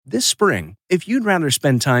This spring, if you'd rather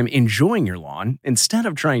spend time enjoying your lawn instead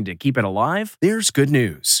of trying to keep it alive, there's good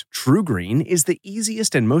news. TruGreen is the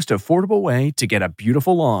easiest and most affordable way to get a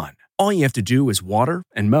beautiful lawn. All you have to do is water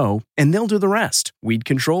and mow, and they'll do the rest. Weed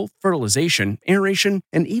control, fertilization, aeration,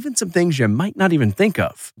 and even some things you might not even think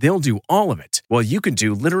of. They'll do all of it, while you can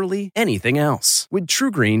do literally anything else. With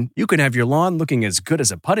TruGreen, you can have your lawn looking as good as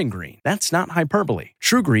a putting green. That's not hyperbole.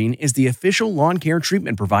 TruGreen is the official lawn care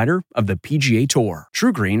treatment provider of the PGA Tour.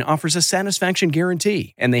 TruGreen offers a satisfaction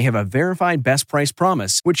guarantee, and they have a verified best price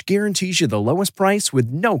promise, which guarantees you the lowest price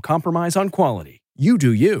with no compromise on quality. You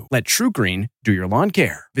do you. Let TruGreen do your lawn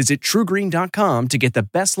care. Visit TruGreen.com to get the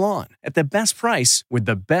best lawn at the best price with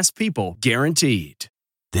the best people guaranteed.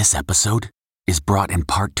 This episode is brought in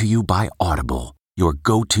part to you by Audible, your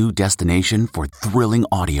go-to destination for thrilling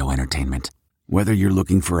audio entertainment. Whether you're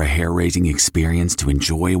looking for a hair-raising experience to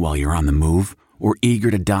enjoy while you're on the move or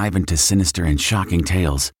eager to dive into sinister and shocking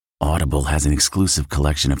tales, Audible has an exclusive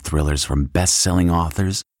collection of thrillers from best-selling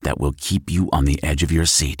authors that will keep you on the edge of your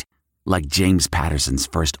seat. Like James Patterson's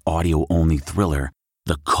first audio-only thriller,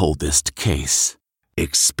 The Coldest Case.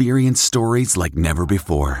 Experience stories like never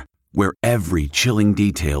before, where every chilling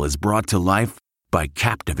detail is brought to life by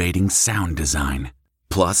captivating sound design.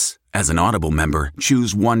 Plus, as an Audible member,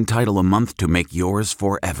 choose one title a month to make yours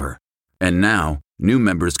forever. And now, new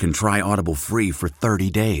members can try Audible free for 30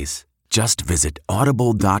 days. Just visit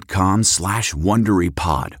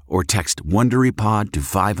audible.com/WonderyPod or text WonderyPod to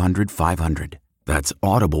 500-500. That's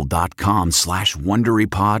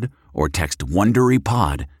audible.com/WonderyPod or text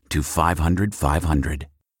WonderyPod to 500-500.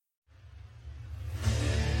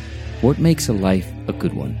 What makes a life a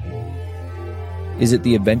good one? Is it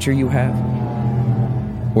the adventure you have?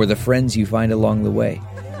 Or the friends you find along the way?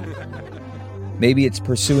 Maybe it's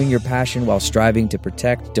pursuing your passion while striving to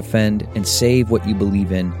protect, defend, and save what you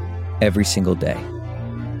believe in every single day.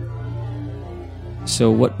 So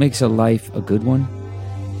what makes a life a good one?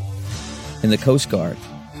 In the Coast Guard,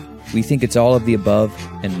 we think it's all of the above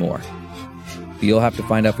and more. But you'll have to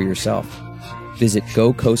find out for yourself. Visit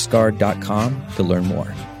gocoastguard.com to learn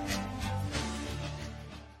more.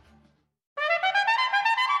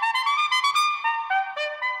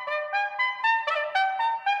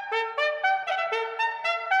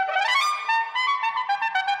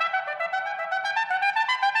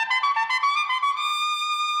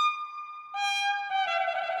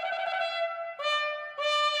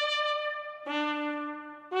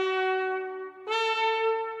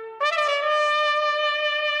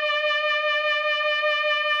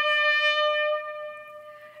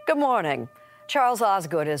 Good morning. Charles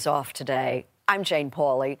Osgood is off today. I'm Jane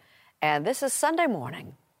Pauley, and this is Sunday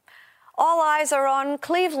Morning. All eyes are on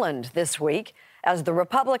Cleveland this week as the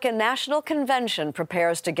Republican National Convention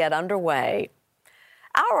prepares to get underway.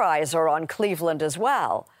 Our eyes are on Cleveland as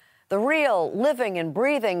well, the real living and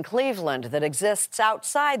breathing Cleveland that exists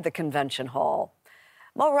outside the convention hall.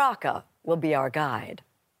 Mo Rocca will be our guide.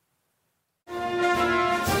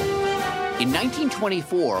 In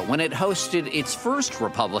 1924, when it hosted its first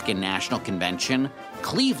Republican National Convention,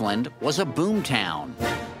 Cleveland was a boomtown.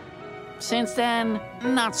 Since then,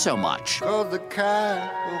 not so much. Of the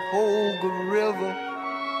Cuyahoga River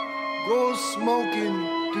goes smoking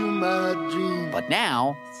through my dreams. But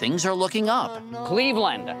now, things are looking up.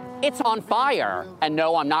 Cleveland, it's on fire. And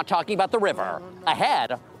no, I'm not talking about the river.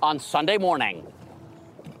 Ahead on Sunday Morning.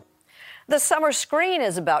 The summer screen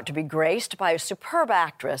is about to be graced by a superb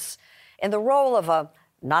actress in the role of a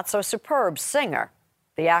not-so-superb singer.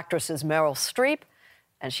 The actress is Meryl Streep,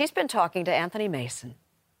 and she's been talking to Anthony Mason.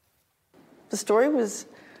 The story was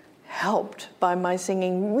helped by my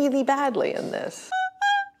singing really badly in this.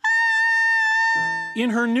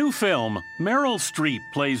 In her new film, Meryl Streep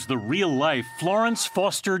plays the real-life Florence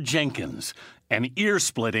Foster Jenkins, an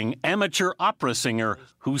ear-splitting amateur opera singer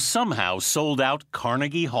who somehow sold out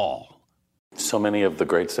Carnegie Hall. So many of the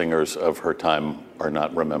great singers of her time are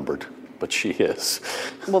not remembered, but she is.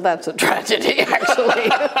 Well, that's a tragedy,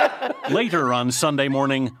 actually. Later on Sunday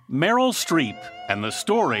Morning, Meryl Streep and the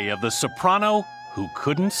story of the soprano who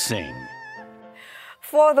couldn't sing.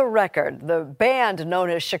 For the record, the band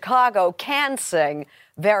known as Chicago can sing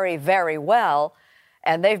very, very well,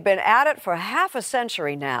 and they've been at it for half a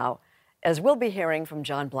century now, as we'll be hearing from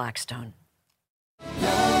John Blackstone.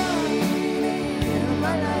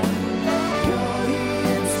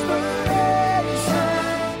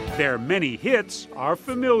 Their many hits are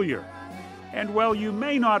familiar. And while you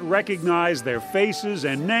may not recognize their faces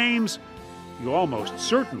and names, you almost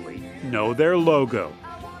certainly know their logo.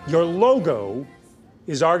 Your logo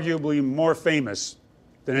is arguably more famous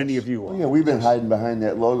than any of you are. Yeah, we've been hiding behind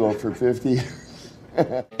that logo for 50 years.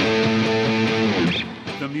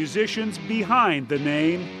 the musicians behind the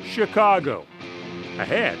name Chicago.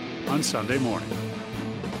 Ahead on Sunday Morning.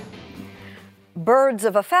 Birds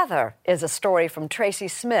of a Feather is a story from Tracy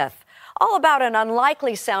Smith, all about an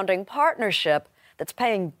unlikely-sounding partnership that's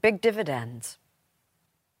paying big dividends.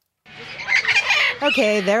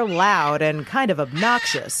 Okay, they're loud and kind of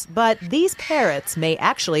obnoxious, but these parrots may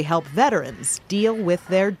actually help veterans deal with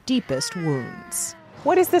their deepest wounds.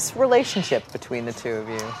 What is this relationship between the two of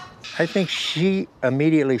you? I think she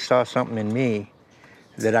immediately saw something in me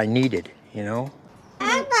that I needed, you know?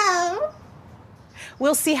 Hello.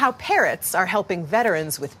 We'll see how parrots are helping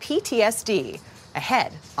veterans with PTSD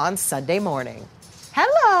ahead on Sunday Morning.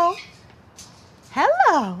 Hello.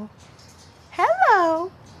 Hello.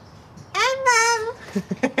 Hello. Hello.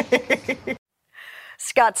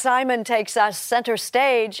 Scott Simon takes us center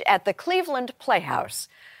stage at the Cleveland Playhouse.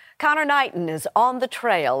 Connor Knighton is on the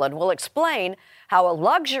trail and will explain how a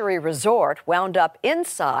luxury resort wound up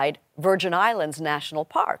inside Virgin Islands National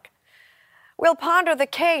Park. We'll ponder the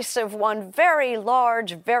case of one very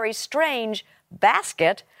large, very strange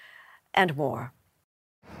basket and more.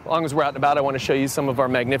 As long as we're out and about, I want to show you some of our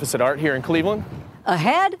magnificent art here in Cleveland.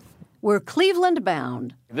 Ahead, we're Cleveland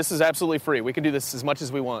bound. This is absolutely free. We can do this as much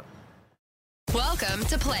as we want. Welcome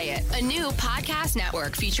to Play It, a new podcast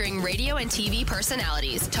network featuring radio and TV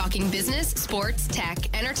personalities talking business, sports, tech,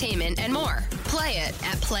 entertainment, and more. Play it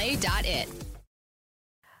at play.it.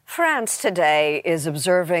 France today is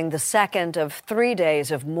observing the second of 3 days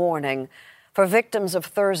of mourning for victims of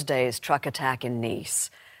Thursday's truck attack in Nice.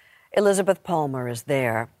 Elizabeth Palmer is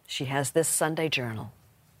there. She has this Sunday Journal.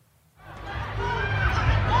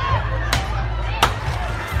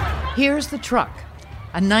 Here's the truck,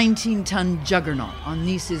 a 19-ton juggernaut on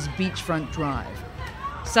Nice's beachfront drive.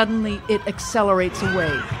 Suddenly, it accelerates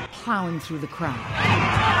away, plowing through the crowd.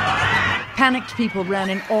 Panicked people ran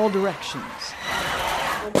in all directions.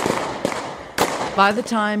 By the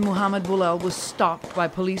time Mohamed Boulel was stopped by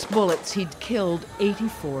police bullets, he'd killed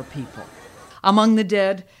 84 people. Among the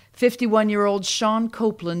dead, 51-year-old Sean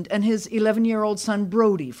Copeland and his 11-year-old son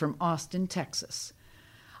Brody from Austin, Texas.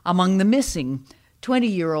 Among the missing,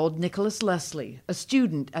 20-year-old Nicholas Leslie, a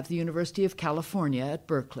student at the University of California at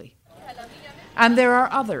Berkeley. And there are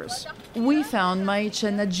others. We found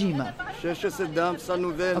Maicha Najima,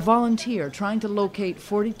 a volunteer trying to locate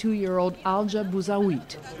 42-year-old Alja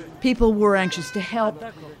Bouzawit. People were anxious to help,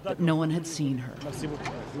 but no one had seen her.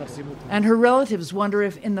 And her relatives wonder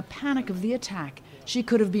if, in the panic of the attack, she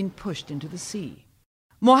could have been pushed into the sea.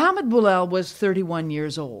 Mohamed Boulel was 31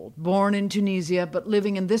 years old, born in Tunisia but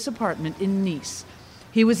living in this apartment in Nice.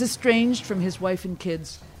 He was estranged from his wife and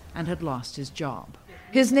kids and had lost his job.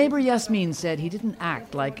 His neighbor Yasmin said he didn't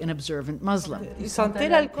act like an observant Muslim. He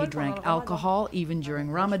drank alcohol even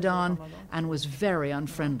during Ramadan and was very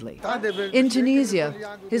unfriendly. In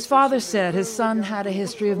Tunisia, his father said his son had a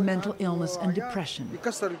history of mental illness and depression.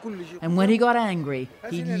 And when he got angry,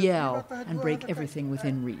 he'd yell and break everything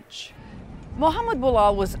within reach. Mohamed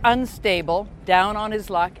Boulel was unstable, down on his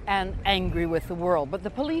luck, and angry with the world. But the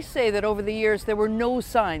police say that over the years there were no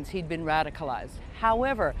signs he'd been radicalized.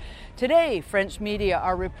 However, today French media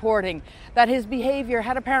are reporting that his behavior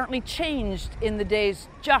had apparently changed in the days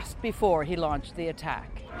just before he launched the attack.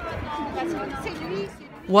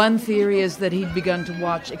 One theory is that he'd begun to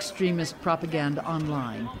watch extremist propaganda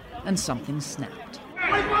online, and something snapped.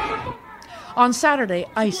 On Saturday,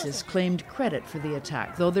 ISIS claimed credit for the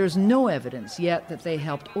attack, though there's no evidence yet that they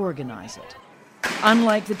helped organize it.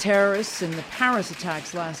 Unlike the terrorists in the Paris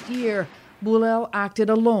attacks last year, Boulel acted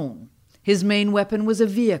alone. His main weapon was a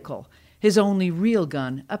vehicle, his only real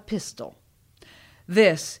gun a pistol.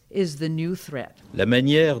 This is the new threat.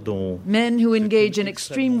 Men who engage in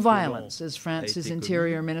extreme violence, as France's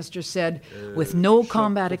interior minister said, with no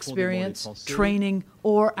combat experience, training,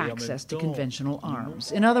 or access to conventional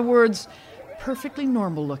arms. In other words, perfectly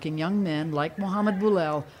normal-looking young men like Mohamed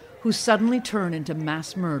Boulel who suddenly turn into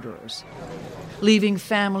mass murderers, leaving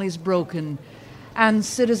families broken and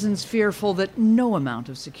citizens fearful that no amount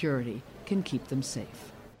of security can keep them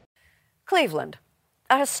safe. Cleveland,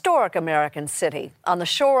 a historic American city on the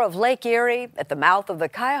shore of Lake Erie at the mouth of the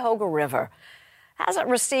Cuyahoga River, hasn't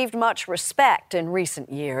received much respect in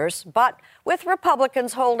recent years, but with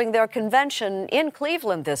Republicans holding their convention in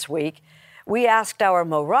Cleveland this week, we asked our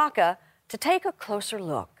Mo Rocca to take a closer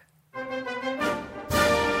look.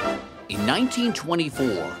 In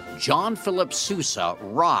 1924, John Philip Sousa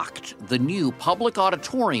rocked the new public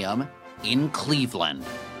auditorium in Cleveland,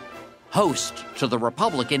 host to the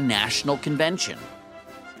Republican National Convention.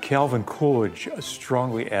 Calvin Coolidge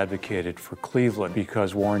strongly advocated for Cleveland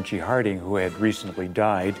because Warren G. Harding, who had recently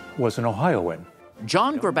died, was an Ohioan.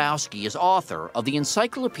 John Grabowski is author of the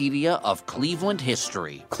Encyclopedia of Cleveland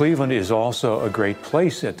History. Cleveland is also a great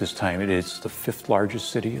place at this time. It is the 5th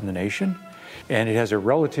largest city in the nation, and it has a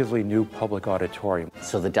relatively new public auditorium.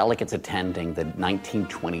 So the delegates attending the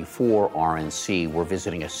 1924 RNC were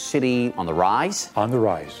visiting a city on the rise? On the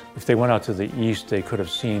rise. If they went out to the east, they could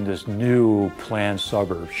have seen this new planned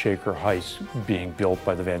suburb, Shaker Heights, being built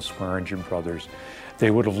by the Van Swearingen brothers. They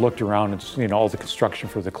would have looked around and seen all the construction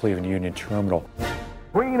for the Cleveland Union Terminal.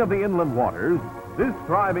 Queen of the inland waters, this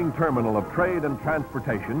thriving terminal of trade and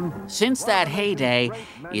transportation. Since that heyday,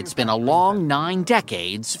 it's been a long 9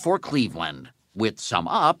 decades for Cleveland, with some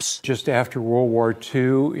ups. Just after World War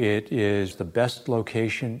II, it is the best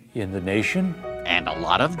location in the nation. And a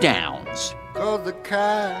lot of downs. 'Cause the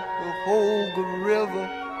Cuyahoga River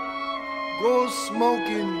goes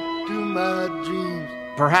smoking through my dreams.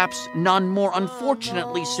 Perhaps none more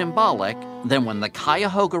unfortunately symbolic than when the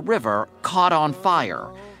Cuyahoga River caught on fire,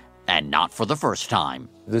 and not for the first time.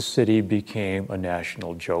 This city became a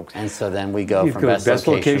national joke. And so then we go from best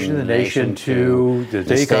location in the nation to the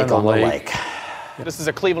stake on the lake. This is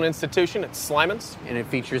a Cleveland institution. It's Slyman's. And it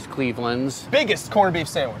features Cleveland's biggest corned beef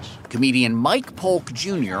sandwich. Comedian Mike Polk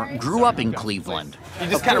Jr. grew up in Cleveland. You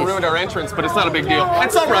just kind of ruined our entrance, but it's not a big deal.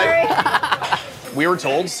 It's all right. We were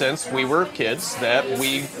told since we were kids that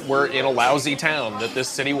we were in a lousy town, that this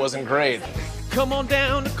city wasn't great. Come on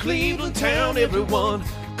down to Cleveland town, everyone.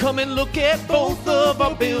 Come and look at both of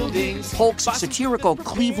our buildings. Polk's satirical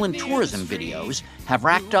Cleveland tourism videos have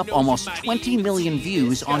racked up almost 20 million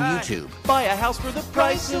views on YouTube. Buy a house for the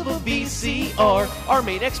price of a VCR. Our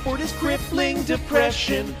main export is crippling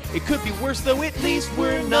depression. It could be worse, though at least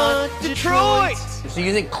we're not Detroit. So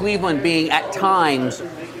you think Cleveland being at times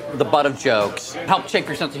the butt of jokes helped shape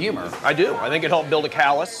your sense of humor? I do. I think it helped build a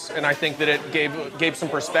callus, and I think that it gave some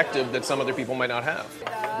perspective that some other people might not have.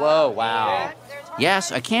 Whoa, wow.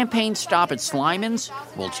 Yes, a campaign stop at Slyman's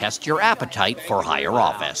will test your appetite for higher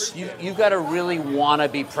office. You've got to really want to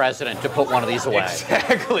be president to put one of these away.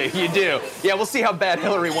 Exactly, you do. Yeah, we'll see how bad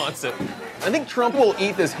Hillary wants it. I think Trump will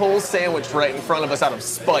eat this whole sandwich right in front of us out of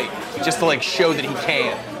spite, just to show that he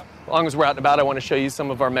can. As long as we're out and about, I want to show you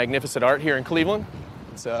some of our magnificent art here in Cleveland.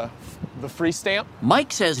 It's the free stamp.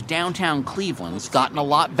 Mike says downtown Cleveland's gotten a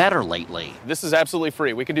lot better lately. This is absolutely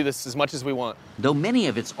free. We can do this as much as we want. Though many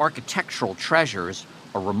of its architectural treasures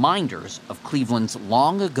are reminders of Cleveland's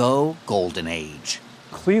long ago golden age.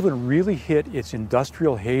 Cleveland really hit its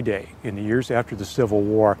industrial heyday in the years after the Civil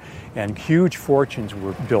War, and huge fortunes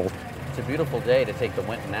were built. It's a beautiful day to take the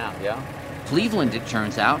Winton out, yeah? Cleveland, it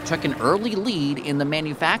turns out, took an early lead in the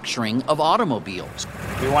manufacturing of automobiles.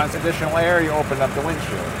 If you want additional air, you open up the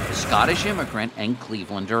windshield. Scottish immigrant and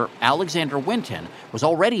Clevelander Alexander Winton was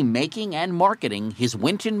already making and marketing his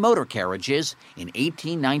Winton motor carriages in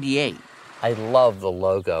 1898. I love the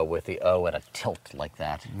logo with the O at a tilt like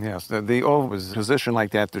that. Yes, the O was positioned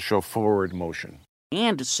like that to show forward motion.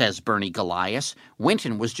 And, says Bernie Golias,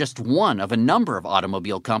 Winton was just one of a number of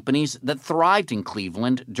automobile companies that thrived in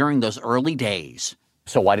Cleveland during those early days.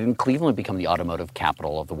 So why didn't Cleveland become the automotive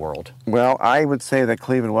capital of the world? Well, I would say that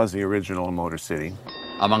Cleveland was the original motor city.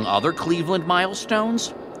 Among other Cleveland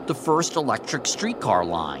milestones, the first electric streetcar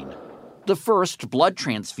line, the first blood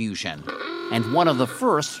transfusion, and one of the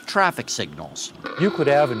first traffic signals. Euclid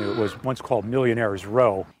Avenue was once called Millionaire's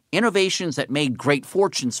Row. Innovations that made great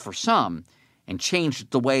fortunes for some and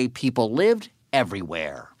changed the way people lived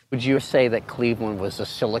everywhere. Would you say that Cleveland was the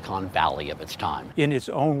Silicon Valley of its time? In its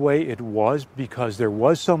own way, it was, because there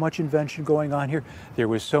was so much invention going on here. There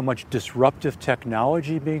was so much disruptive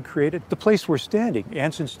technology being created. The place we're standing,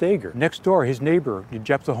 Anson Stager, next door, his neighbor,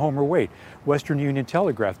 Jephthah Homer Waite, Western Union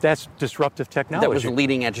Telegraph, that's disruptive technology. That was the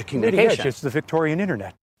leading edge of communication. Leading edge, it's the Victorian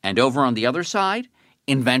Internet. And over on the other side,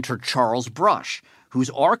 inventor Charles Brush, whose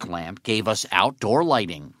arc lamp gave us outdoor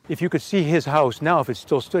lighting. If you could see his house now, if it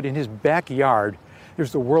still stood in his backyard,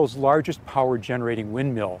 there's the world's largest power-generating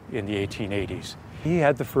windmill in the 1880s. He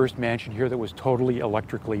had the first mansion here that was totally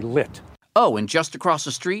electrically lit. Oh, and just across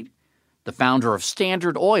the street, the founder of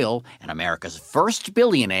Standard Oil and America's first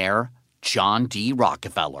billionaire, John D.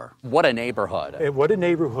 Rockefeller. What a neighborhood. What a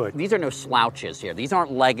neighborhood. These are no slouches here. These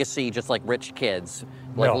aren't legacy, just like rich kids,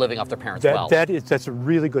 living off their parents' wealth. That's a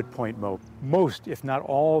really good point, Mo. Most, if not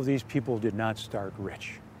all of these people did not start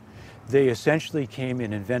rich. They essentially came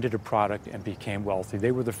and invented a product and became wealthy.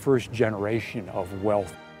 They were the first generation of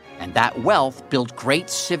wealth. And that wealth built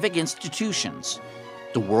great civic institutions.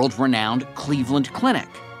 The world-renowned Cleveland Clinic,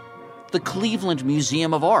 the Cleveland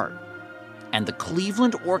Museum of Art, and the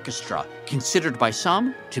Cleveland Orchestra, considered by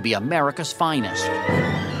some to be America's finest.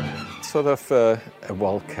 Sort of a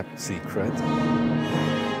well-kept secret.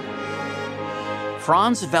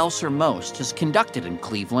 Franz Welser Most has conducted in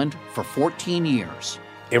Cleveland for 14 years.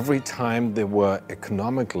 Every time there were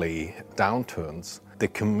economically downturns, the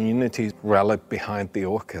community rallied behind the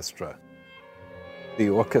orchestra. The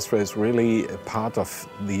orchestra is really a part of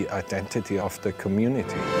the identity of the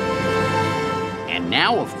community. And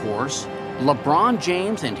now, of course, LeBron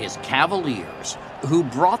James and his Cavaliers, who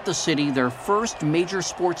brought the city their first major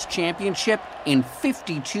sports championship in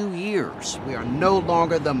 52 years. We are no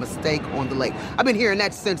longer the mistake on the lake. I've been hearing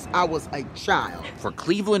that since I was a child. For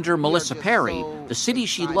Clevelander Melissa Perry, the city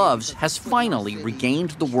she loves has finally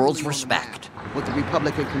regained the world's respect. With the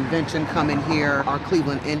Republican convention coming here, our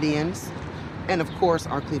Cleveland Indians, and of course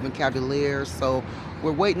our Cleveland Cavaliers. So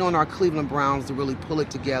we're waiting on our Cleveland Browns to really pull it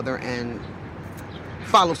together and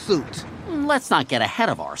follow suit. Let's not get ahead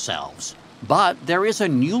of ourselves. But there is a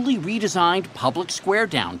newly redesigned public square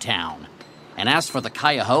downtown. And as for the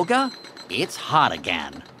Cuyahoga, it's hot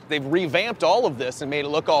again. They've revamped all of this and made it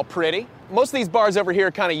look all pretty. Most of these bars over here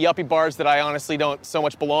are kind of yuppie bars that I honestly don't so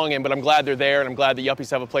much belong in, but I'm glad they're there and I'm glad the yuppies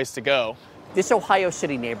have a place to go. This Ohio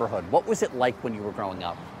City neighborhood, what was it like when you were growing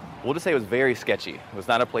up? We'll just say it was very sketchy. It was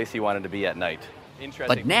not a place you wanted to be at night.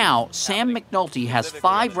 But now, Sam McNulty has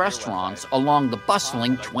 5 restaurants along the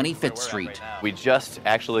bustling 25th Street. We just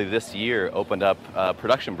actually this year opened up a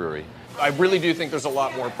production brewery. I really do think there's a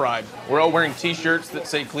lot more pride. We're all wearing t-shirts that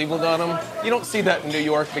say Cleveland on them. You don't see that in New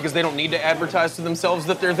York because they don't need to advertise to themselves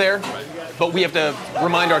that they're there. But we have to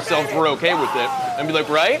remind ourselves we're okay with it and be like,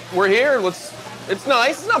 right, we're here, it's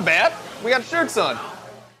nice, it's not bad. We got shirts on.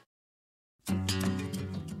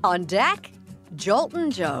 On deck,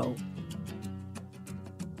 Joltin' Joe.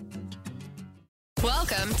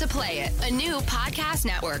 Welcome to Play It, a new podcast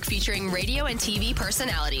network featuring radio and TV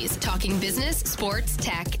personalities talking business, sports,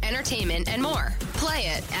 tech, entertainment, and more. Play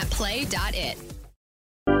it at play.it.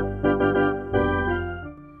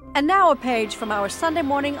 And now a page from our Sunday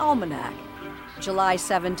morning almanac, July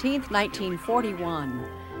 17th, 1941.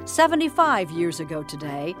 75 years ago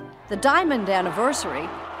today, the diamond anniversary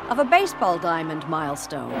of a baseball diamond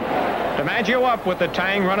milestone. DiMaggio up with the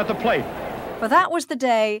tying run at the plate. For that was the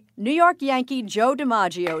day New York Yankee Joe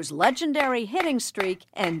DiMaggio's legendary hitting streak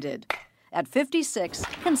ended at 56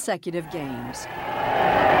 consecutive games.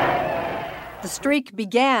 The streak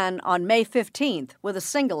began on May 15th with a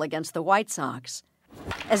single against the White Sox.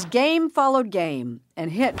 As game followed game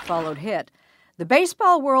and hit followed hit, the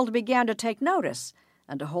baseball world began to take notice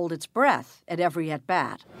and to hold its breath at every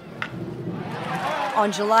at-bat.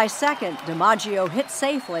 On July 2nd, DiMaggio hit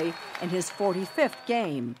safely in his 45th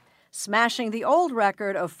game, smashing the old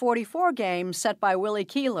record of 44 games set by Willie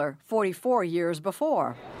Keeler 44 years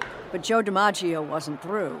before. But Joe DiMaggio wasn't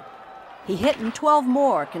through. He hit in 12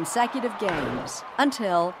 more consecutive games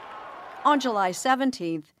until, on July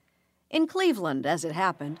 17th, in Cleveland, as it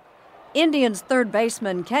happened, Indians third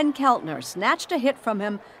baseman Ken Keltner snatched a hit from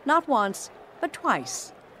him not once, but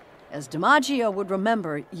twice, as DiMaggio would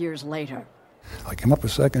remember years later. I came up a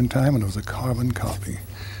second time and it was a carbon copy.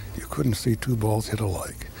 You couldn't see two balls hit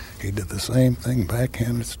alike. He did the same thing,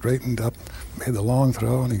 backhanded, straightened up, made the long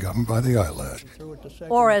throw, and he got him by the eyelash.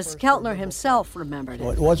 Or as Keltner himself remembered it.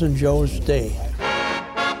 Well, it wasn't Joe's day.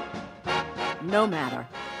 No matter.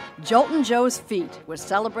 Joltin' Joe's feat was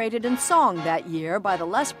celebrated in song that year by the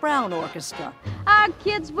Les Brown Orchestra. Our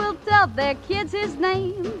kids will tell their kids his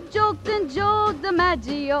name, Joltin' Joe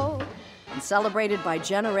DiMaggio. And celebrated by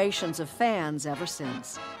generations of fans ever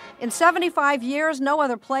since. In 75 years, no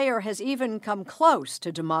other player has even come close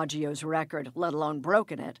to DiMaggio's record, let alone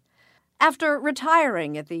broken it. After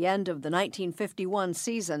retiring at the end of the 1951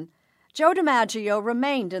 season, Joe DiMaggio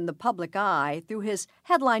remained in the public eye through his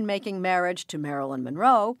headline-making marriage to Marilyn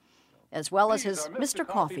Monroe, as well as his Mr.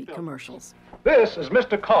 Coffee commercials. This is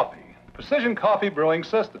Mr. Coffee, Precision Coffee Brewing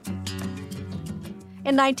System.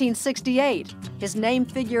 In 1968, his name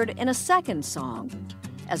figured in a second song,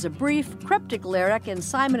 as a brief, cryptic lyric in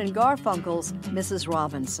Simon & Garfunkel's Mrs.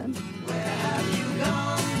 Robinson. Where have you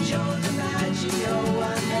gone, Joe DiMaggio?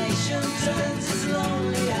 Our nation turns its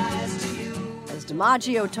lonely eyes to you. As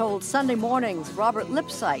DiMaggio told Sunday Morning's Robert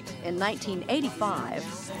Lipsyte in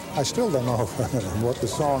 1985, I still don't know what the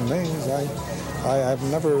song means. I've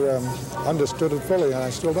never understood it fully, and I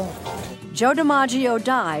still don't. Joe DiMaggio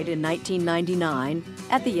died in 1999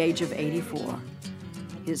 at the age of 84.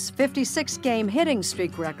 His 56-game hitting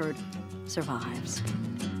streak record survives.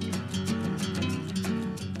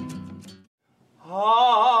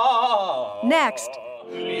 Next,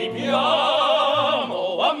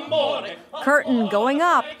 curtain going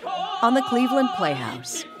up on the Cleveland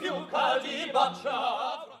Playhouse.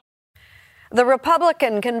 The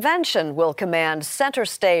Republican convention will command center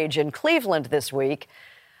stage in Cleveland this week,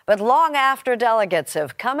 But long after delegates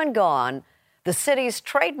have come and gone, the city's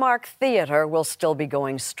trademark theater will still be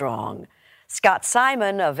going strong. Scott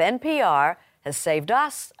Simon of NPR has saved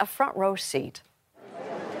us a front row seat.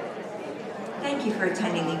 Thank you for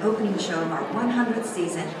attending the opening show of our 100th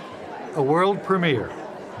season. A world premiere,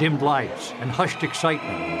 dimmed lights and hushed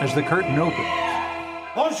excitement as the curtain opens.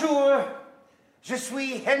 Bonjour, je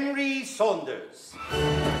suis Henry Saunders.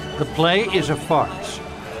 The play is a farce.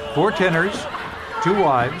 4 tenors, 2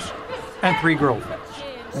 wives, and 3 girlfriends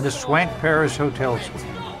in a swank Paris hotel suite.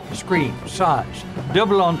 Scream, sighs,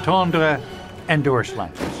 double entendre, and door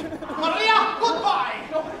slams. Maria, goodbye!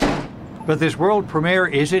 But this world premiere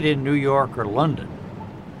isn't in New York or London.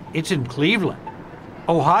 It's in Cleveland,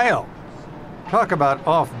 Ohio. Talk about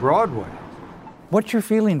off-Broadway. What's your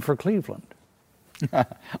feeling for Cleveland?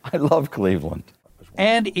 I love Cleveland.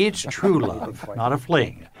 And it's true love, not a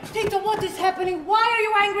fling. Tito, what is happening? Why are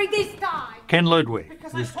you angry this time? Ken Ludwig,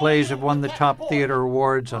 whose plays have won the top theater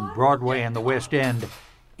awards on Broadway and the West End,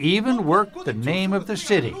 even worked the name of the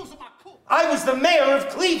city I was the mayor of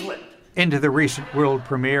Cleveland. into the recent world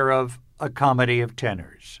premiere of A Comedy of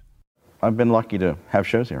Tenors. I've been lucky to have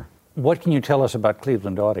shows here. What can you tell us about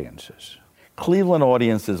Cleveland audiences? Cleveland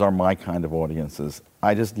audiences are my kind of audiences.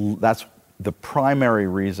 That's the primary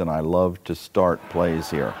reason I love to start plays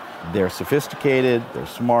here. They're sophisticated, they're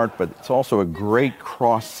smart, but it's also a great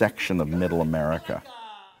cross-section of Middle America.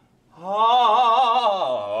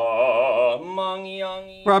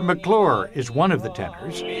 Rob McClure is one of the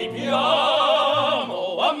tenors. He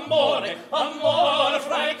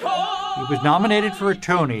was nominated for a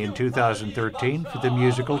Tony in 2013 for the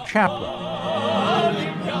musical Chaplin.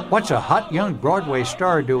 What's a hot young Broadway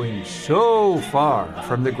star doing so far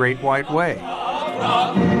from the Great White Way?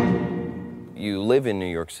 You live in New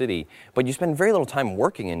York City, but you spend very little time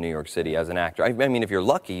working in New York City as an actor. I mean, if you're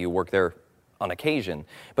lucky, you work there on occasion,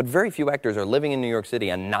 but very few actors are living in New York City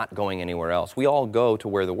and not going anywhere else. We all go to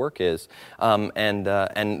where the work is,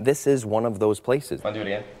 and this is one of those places. Want to do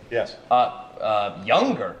it again? Yes.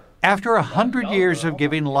 Younger. After 100 years of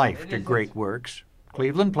giving life to great works,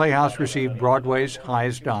 Cleveland Playhouse received Broadway's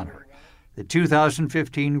highest honor, the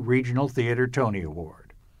 2015 Regional Theater Tony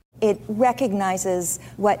Award. It recognizes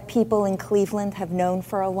what people in Cleveland have known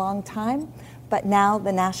for a long time, but now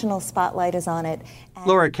the national spotlight is on it.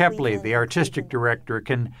 Laura Kepley, the artistic director,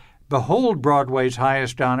 can behold Broadway's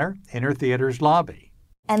highest honor in her theater's lobby.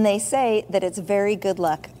 And they say that it's very good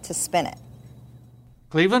luck to spin it.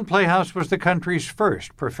 Cleveland Playhouse was the country's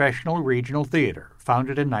first professional regional theater,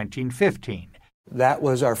 founded in 1915. That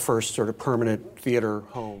was our first sort of permanent theater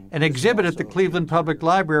home. An exhibit at the Cleveland Public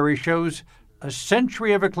Library shows a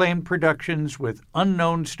century of acclaimed productions with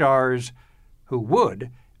unknown stars who would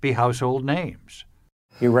be household names.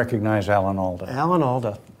 You recognize Alan Alda? Alan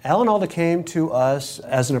Alda. Alan Alda came to us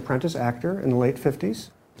as an apprentice actor in the late 50s.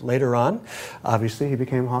 Later on, obviously, he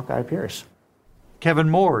became Hawkeye Pierce. Kevin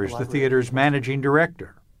Moore is the theater's managing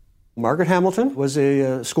director. Margaret Hamilton was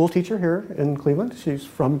a school teacher here in Cleveland. She's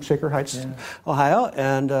from Shaker Heights, Ohio,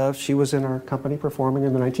 and she was in our company performing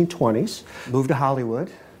in the 1920s. Moved to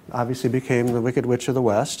Hollywood, obviously became the Wicked Witch of the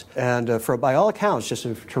West, and by all accounts, just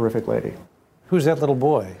a terrific lady. Who's that little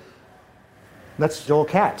boy? That's Joel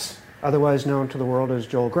Katz, otherwise known to the world as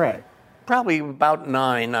Joel Grey. Probably about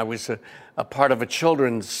 9, I was a part of a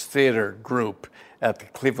children's theater group at the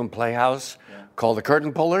Cleveland Playhouse called the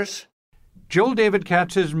Curtain Pullers. Joel David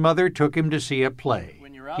Katz's mother took him to see a play.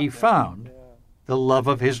 He found the love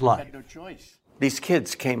of his life. These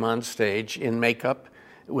kids came on stage in makeup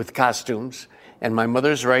with costumes, and my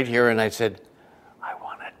mother's right here, and I said, I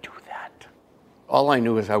want to do that. All I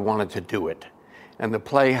knew is I wanted to do it, and the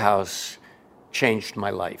Playhouse changed my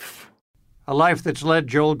life. A life that's led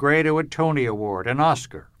Joel Grey to a Tony Award, an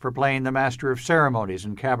Oscar for playing the Master of Ceremonies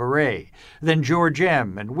in Cabaret, then George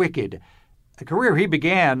M. and Wicked, a career he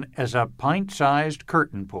began as a pint-sized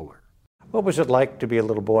curtain puller. What was it like to be a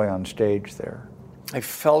little boy on stage there? I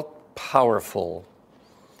felt powerful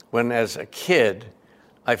when, as a kid,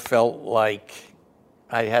 I felt like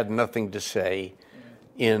I had nothing to say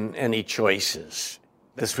in any choices.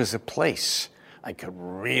 This was a place I could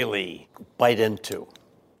really bite into.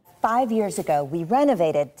 5 years ago, we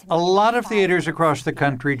renovated. A lot of theaters across the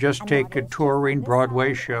country just take a touring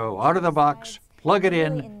Broadway show out of the box, plug it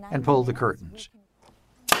in, and pull the curtains.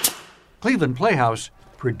 Cleveland Playhouse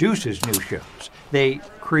produces new shows. They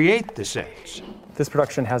create the sets. This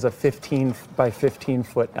production has a 15 by 15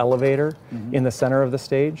 foot elevator in the center of the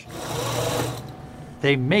stage.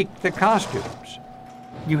 They make the costumes.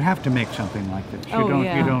 You have to make something like this.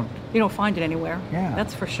 You don't find it anywhere. Yeah.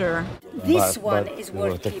 That's for sure. This one is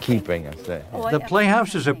worth keeping, I say. The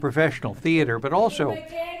Playhouse is a professional theater, but also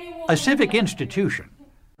a civic institution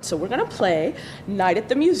So we're going to play Night at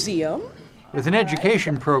the Museum. with an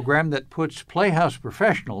education program that puts Playhouse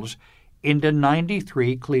professionals into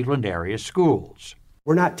 93 Cleveland area schools.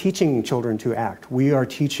 We're not teaching children to act. We are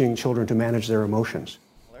teaching children to manage their emotions.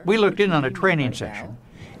 We looked in on a training session.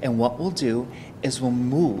 And what we'll do is we'll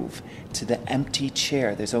move to the empty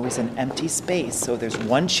chair. There's always an empty space, so there's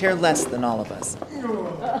one chair less than all of us.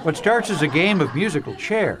 What starts as a game of musical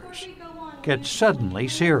chairs gets suddenly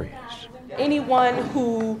serious. Anyone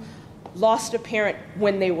who lost a parent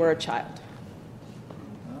when they were a child.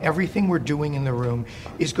 Everything we're doing in the room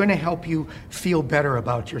is going to help you feel better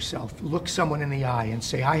about yourself. Look someone in the eye and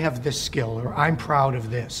say, I have this skill, or I'm proud of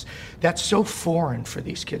this. That's so foreign for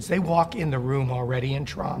these kids. They walk in the room already in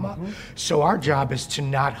trauma. So our job is to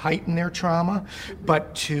not heighten their trauma,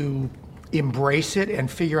 but to embrace it and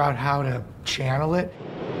figure out how to channel it.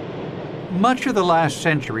 Much of the last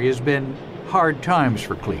century has been hard times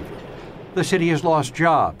for Cleveland. The city has lost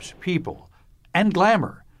jobs, people, and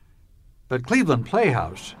glamour. But Cleveland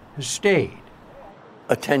Playhouse has stayed.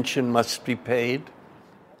 Attention must be paid.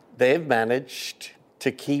 They've managed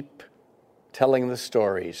to keep telling the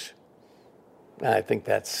stories. And I think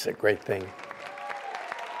that's a great thing.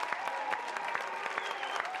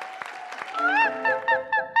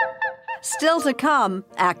 Still to come,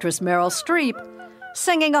 actress Meryl Streep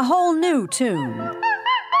singing a whole new tune.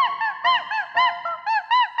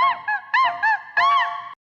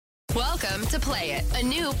 Welcome to Play It, a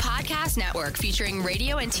new podcast network featuring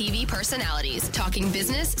radio and TV personalities talking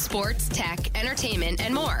business, sports, tech, entertainment,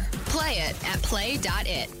 and more. Play it at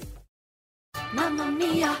play.it. Mamma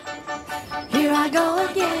mia, here I go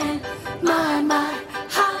again. My,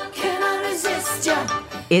 how can I resist ya?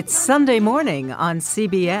 It's Sunday morning on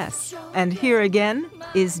CBS, and here again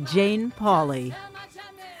is Jane Pauley.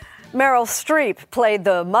 Meryl Streep played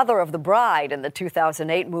the mother of the bride in the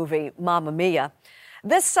 2008 movie Mamma Mia.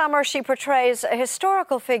 This summer, she portrays a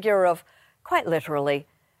historical figure of, quite literally,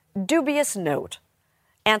 dubious note.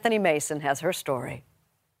 Anthony Mason has her story.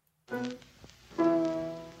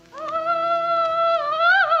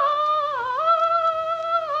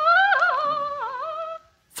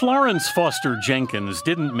 Florence Foster Jenkins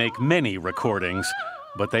didn't make many recordings,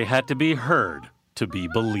 but they had to be heard to be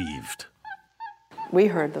believed. We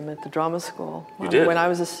heard them at the drama school. You did? When I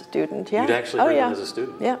was a student, yeah. You'd actually heard them as a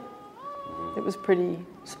student? Yeah. It was pretty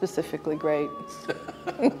specifically great.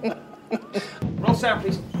 Roll sound,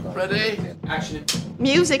 please. Ready? Action.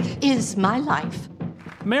 Music is my life.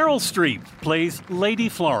 Meryl Streep plays Lady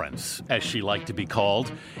Florence, as she liked to be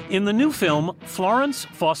called, in the new film Florence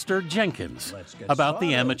Foster Jenkins, about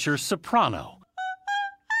the amateur soprano.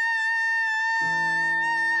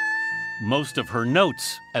 Most of her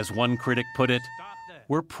notes, as one critic put it,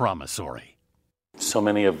 were promissory. So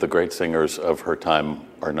many of the great singers of her time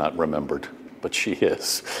are not remembered, but she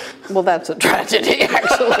is. Well, that's a tragedy,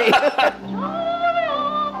 actually.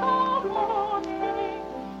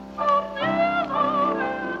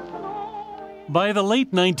 By the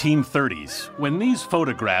late 1930s, when these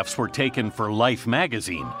photographs were taken for Life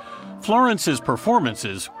magazine, Florence's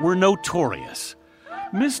performances were notorious.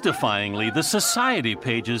 Mystifyingly, the society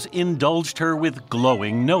pages indulged her with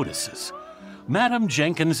glowing notices. Madame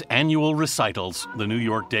Jenkins' annual recitals, the New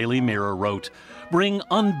York Daily Mirror wrote, bring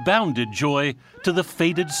unbounded joy to the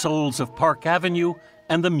faded souls of Park Avenue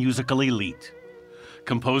and the musical elite.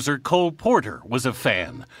 Composer Cole Porter was a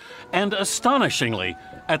fan, and astonishingly,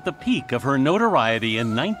 at the peak of her notoriety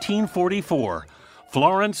in 1944,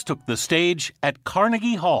 Florence took the stage at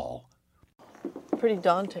Carnegie Hall. Pretty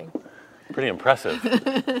daunting. Pretty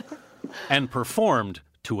impressive. And performed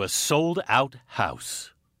to a sold-out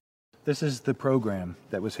house. This is the program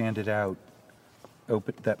that was handed out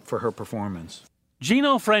for her performance.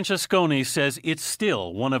 Gino Francesconi says it's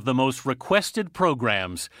still one of the most requested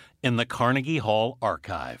programs in the Carnegie Hall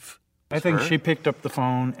archive. I think she picked up the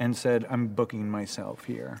phone and said, I'm booking myself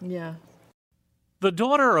here. Yeah. The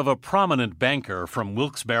daughter of a prominent banker from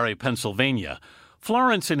Wilkes-Barre, Pennsylvania,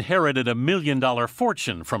 Florence inherited $1 million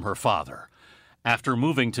fortune from her father. After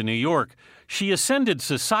moving to New York, she ascended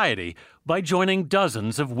society by joining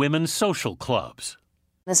dozens of women's social clubs.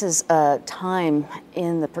 This is a time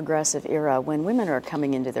in the progressive era when women are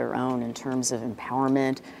coming into their own in terms of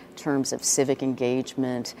empowerment, in terms of civic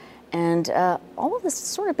engagement, and all of this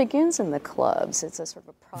sort of begins in the clubs. It's a sort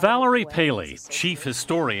of Valerie Paley, chief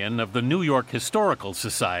historian of the New York Historical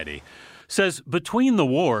Society, says between the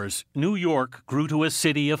wars, New York grew to a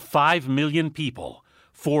city of 5 million people,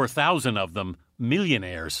 4,000 of them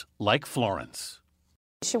millionaires like Florence.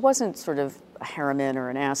 She wasn't sort of a Harriman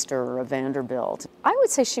or an Astor or a Vanderbilt. I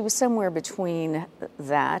would say she was somewhere between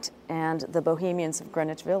that and the Bohemians of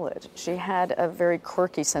Greenwich Village. She had a very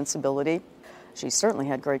quirky sensibility. She certainly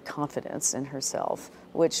had great confidence in herself,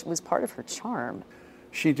 which was part of her charm.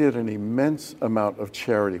 She did an immense amount of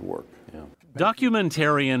charity work.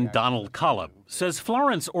 Documentarian Donald Collop says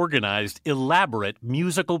Florence organized elaborate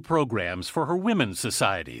musical programs for her women's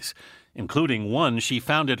societies, including one she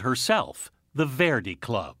founded herself, the Verdi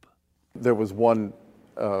Club. There was one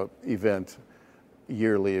event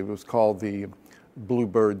yearly. It was called the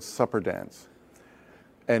Bluebird Supper Dance.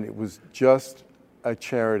 And it was just a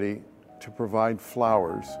charity to provide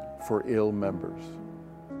flowers for ill members.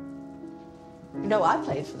 You know, I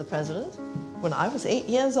played for the president when I was 8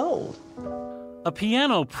 years old. A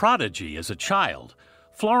piano prodigy as a child,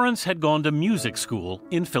 Florence had gone to music school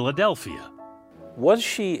in Philadelphia. Was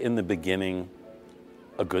she, in the beginning,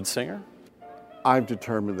 a good singer? I've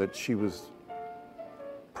determined that she was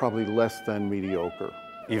probably less than mediocre.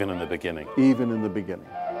 Even in the beginning? Even in the beginning.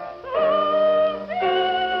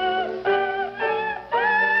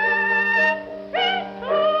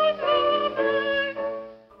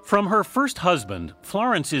 From her first husband,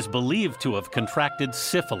 Florence is believed to have contracted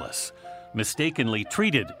syphilis, mistakenly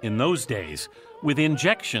treated in those days with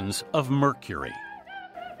injections of mercury.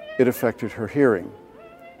 It affected her hearing,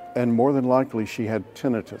 and more than likely she had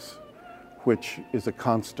tinnitus, which is a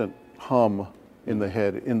constant hum in the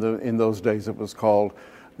head. In those days it was called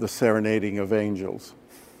the serenading of angels.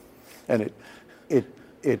 And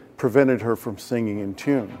it prevented her from singing in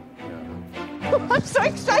tune. I'm so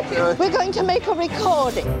excited. We're going to make a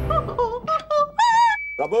recording.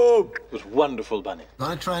 Bravo! It was wonderful, Bunny.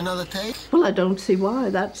 Want to try another take? Well, I don't see why.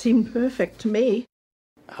 That seemed perfect to me.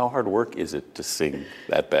 How hard work is it to sing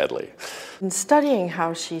that badly? In studying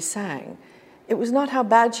how she sang, it was not how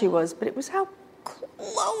bad she was, but it was how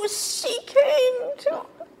close she came to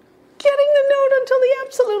getting the note until the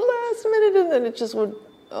absolute last minute, and then it just would,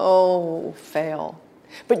 fail.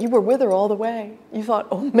 But you were with her all the way. You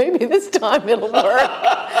thought, maybe this time it'll work.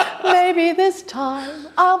 Maybe this time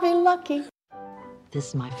I'll be lucky. This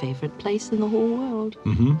is my favorite place in the whole world.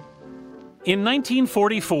 Mm-hmm. In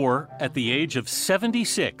 1944, at the age of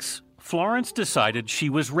 76, Florence decided she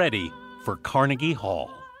was ready for Carnegie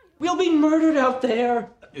Hall. We'll be murdered out there.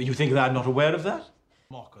 You think that I'm not aware of that?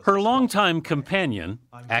 Her longtime companion,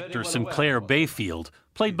 actor Sinclair Bayfield,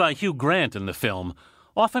 played by Hugh Grant in the film,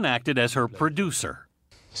 often acted as her producer.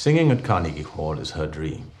 Singing at Carnegie Hall is her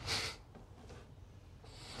dream.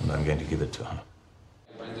 And I'm going to give it to her.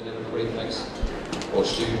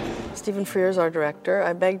 Stephen Frears, our director,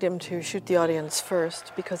 I begged him to shoot the audience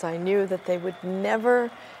first because I knew that they would never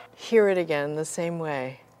hear it again the same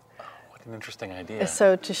way. What an interesting idea.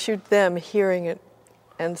 So to shoot them hearing it,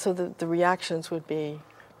 and so that the reactions would be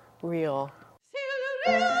real.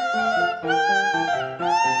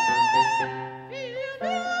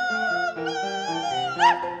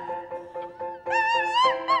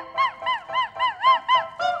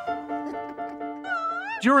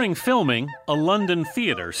 During filming, a London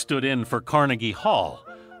theater stood in for Carnegie Hall,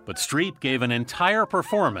 but Streep gave an entire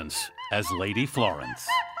performance as Lady Florence.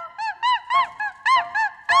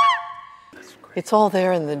 It's all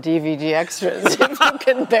there in the DVD extras, if you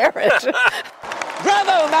can bear it.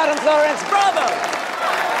 Bravo, Madam Florence, bravo!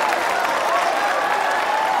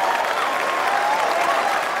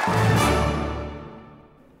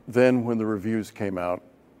 Then when the reviews came out,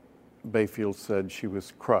 Bayfield said she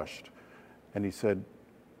was crushed. And he said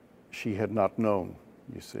she had not known,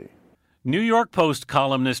 you see. New York Post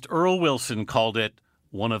columnist Earl Wilson called it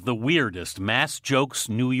one of the weirdest mass jokes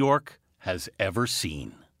New York has ever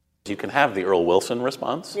seen. You can have the Earl Wilson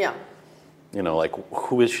response. Yeah. You know, like,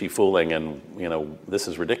 who is she fooling? And, this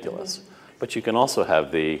is ridiculous. But you can also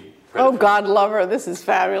have the... Oh, God, love her. This is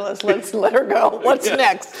fabulous. Let's let her go. What's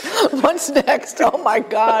next? What's next? Oh, my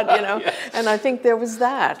God, Yes. And I think there was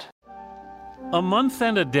that. A month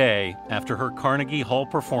and a day after her Carnegie Hall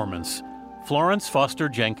performance, Florence Foster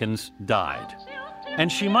Jenkins died.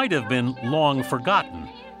 And she might have been long forgotten,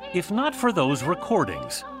 if not for those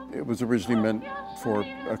recordings. It was originally meant for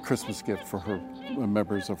a Christmas gift for her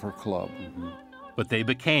members of her club. Mm-hmm. But they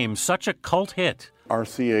became such a cult hit.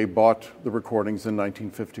 RCA bought the recordings in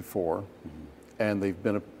 1954, and they've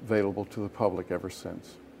been available to the public ever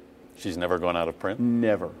since. She's never gone out of print?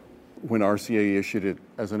 Never. When RCA issued it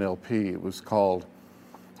as an LP, it was called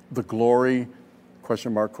The Glory, ?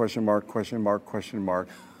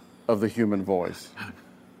 of the Human Voice.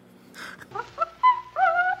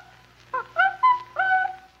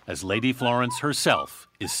 As Lady Florence herself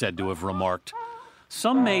is said to have remarked,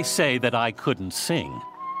 "Some may say that I couldn't sing,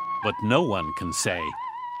 but no one can say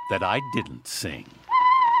that I didn't sing.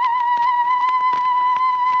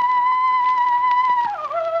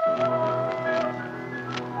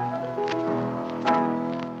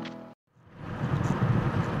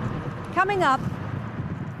 Coming up,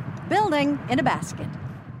 building in a basket.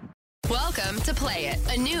 Welcome to Play It,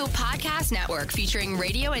 a new podcast network featuring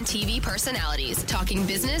radio and TV personalities talking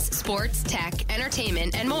business, sports, tech,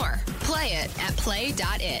 entertainment, and more. Play it at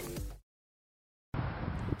play.it.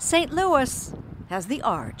 St. Louis has the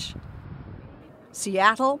Arch.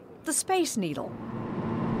 Seattle, the Space Needle.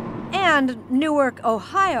 And Newark,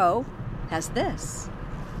 Ohio, has this.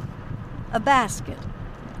 A basket.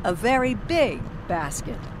 A very big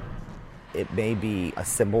basket. It may be a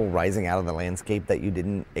symbol rising out of the landscape that you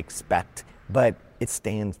didn't expect, but it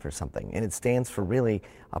stands for something, and it stands for really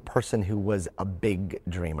a person who was a big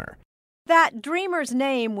dreamer. That dreamer's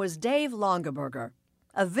name was Dave Longaberger,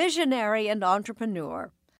 a visionary and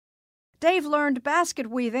entrepreneur. Dave learned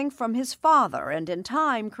basket weaving from his father and in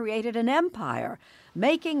time created an empire,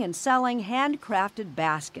 making and selling handcrafted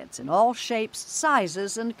baskets in all shapes,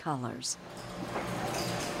 sizes, and colors.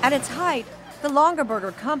 At its height, the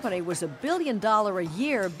Longaberger Company was $1 billion a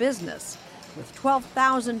year business with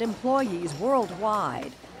 12,000 employees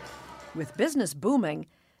worldwide. With business booming,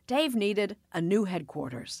 Dave needed a new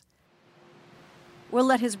headquarters. We'll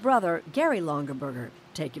let his brother, Gary Longaberger,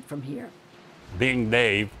 take it from here. Being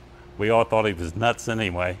Dave, we all thought he was nuts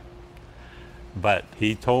anyway. But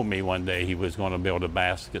he told me one day he was going to build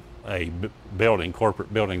a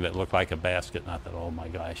corporate building that looked like a basket. And I thought, oh my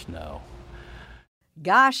gosh, no.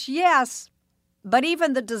 Gosh, yes. But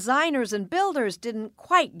even the designers and builders didn't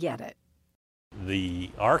quite get it. The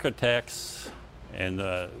architects and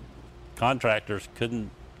the contractors couldn't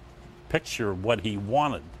picture what he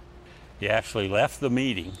wanted. He actually left the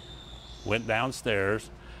meeting, went downstairs,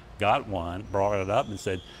 got one, brought it up and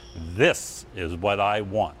said, "This is what I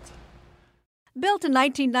want." Built in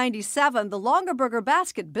 1997, the Longaberger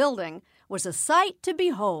Basket Building was a sight to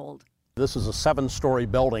behold. This is a 7-story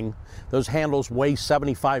building. Those handles weigh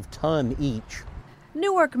 75 tons each.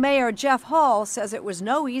 Newark Mayor Jeff Hall says it was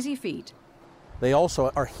no easy feat. They also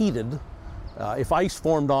are heated. If ice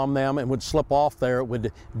formed on them and would slip off there, it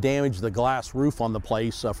would damage the glass roof on the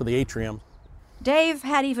place for the atrium. Dave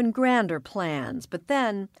had even grander plans, but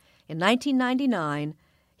then, in 1999,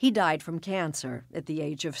 he died from cancer at the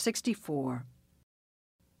age of 64.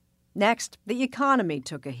 Next, the economy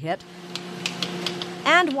took a hit.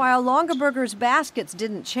 And while Longaberger's baskets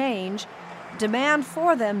didn't change, demand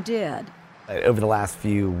for them did. Over the last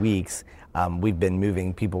few weeks, we've been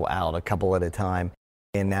moving people out a couple at a time,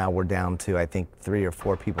 and now we're down to, I think, 3 or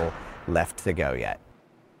 4 people left to go yet.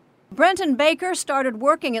 Brenton Baker started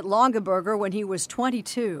working at Longaberger when he was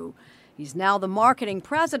 22. He's now the marketing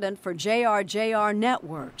president for JRJR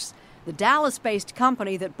Networks, the Dallas-based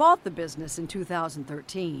company that bought the business in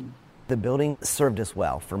 2013. The building served us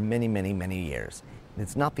well for many, many, many years.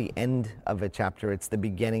 It's not the end of a chapter, it's the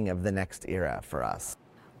beginning of the next era for us.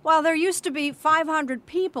 While there used to be 500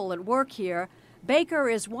 people at work here, Baker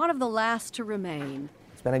is one of the last to remain.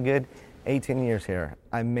 It's been a good 18 years here.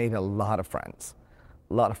 I made a lot of friends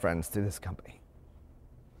through this company.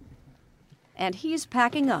 And he's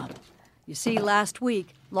packing up. You see, last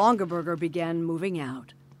week, Longaberger began moving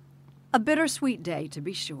out. A bittersweet day, to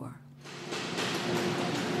be sure.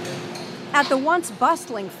 At the once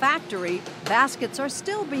bustling factory, baskets are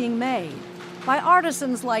still being made by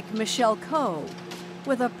artisans like Michelle Coe,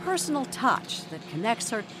 with a personal touch that connects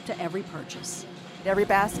her to every purchase. Every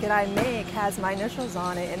basket I make has my initials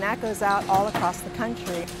on it, and that goes out all across the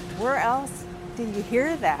country. Where else do you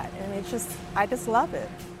hear that? And I just love it.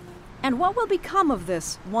 And what will become of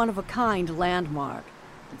this one-of-a-kind landmark?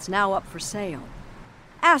 It's now up for sale.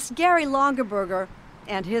 Ask Gary Longaberger,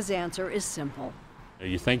 and his answer is simple.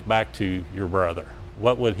 You think back to your brother.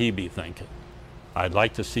 What would he be thinking? I'd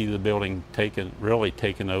like to see the building really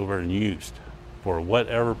taken over and used for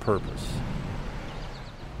whatever purpose.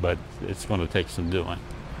 But it's going to take some doing.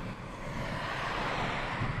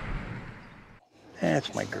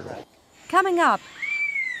 That's my girl. Coming up,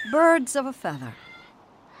 birds of a feather.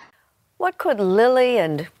 What could Lily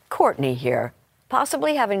and Courtney here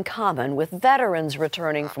possibly have in common with veterans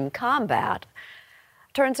returning from combat?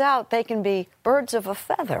 Turns out they can be birds of a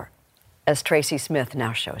feather, as Tracy Smith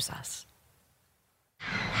now shows us.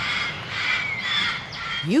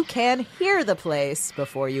 You can hear the place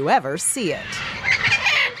before you ever see it.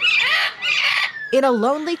 In a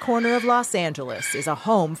lonely corner of Los Angeles is a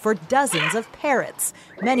home for dozens of parrots,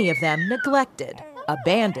 many of them neglected,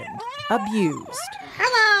 abandoned, abused.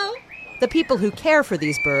 Hello. The people who care for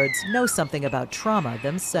these birds know something about trauma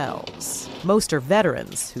themselves. Most are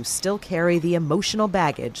veterans who still carry the emotional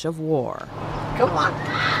baggage of war. Come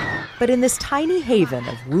on. But in this tiny haven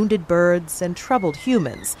of wounded birds and troubled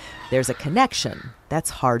humans, there's a connection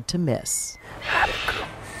that's hard to miss.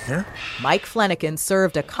 Huh? Mike Flanagan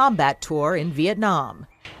served a combat tour in Vietnam.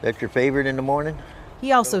 That's your favorite in the morning?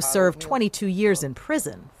 He also served 22 years in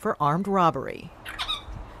prison for armed robbery.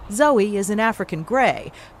 Zoe is an African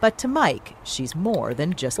gray, but to Mike, she's more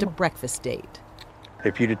than just a breakfast date.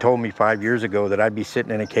 If you'd have told me 5 years ago that I'd be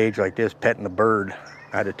sitting in a cage like this petting a bird,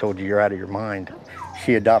 I'd have told you you're out of your mind.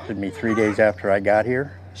 She adopted me 3 days after I got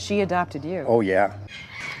here. She adopted you? Oh, yeah.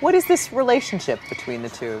 What is this relationship between the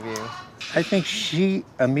two of you? I think she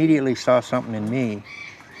immediately saw something in me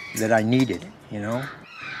that I needed, you know?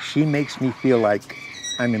 She makes me feel like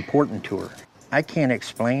I'm important to her. I can't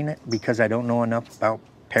explain it because I don't know enough about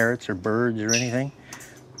parrots or birds or anything,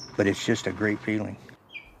 but it's just a great feeling.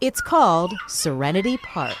 It's called Serenity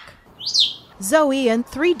Park. Zoe and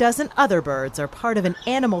 36 other birds are part of an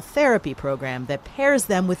animal therapy program that pairs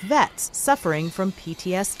them with vets suffering from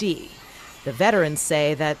PTSD. The veterans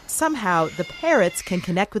say that somehow the parrots can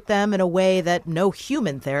connect with them in a way that no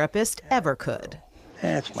human therapist ever could.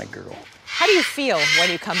 That's my girl. How do you feel when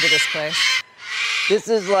you come to this place? This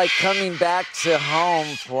is like coming back to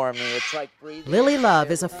home for me. It's like breathing. Lily Love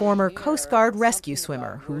is a former Coast Guard rescue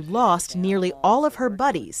swimmer who lost nearly all of her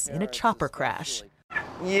buddies in a chopper crash.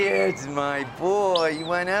 Here's my boy. You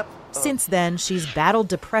went up? Since then, she's battled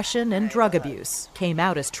depression and drug abuse, came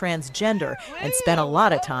out as transgender, and spent a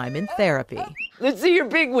lot of time in therapy. Let's see your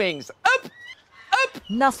big wings. Up! Up!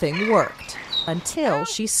 Nothing worked until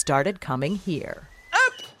she started coming here.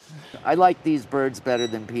 I like these birds better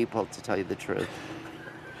than people, to tell you the truth.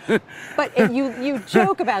 But you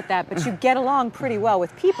joke about that, but you get along pretty well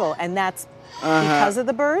with people, and that's because of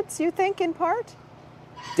the birds, you think, in part?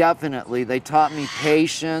 Definitely. They taught me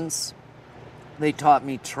patience. They taught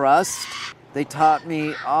me trust. They taught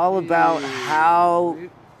me all about how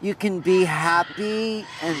you can be happy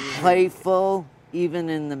and playful even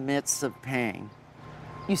in the midst of pain.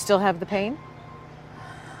 You still have the pain?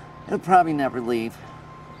 It'll probably never leave,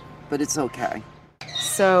 but it's okay.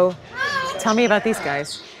 So, tell me about these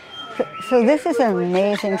guys. So this is an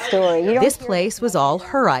amazing story. This place was all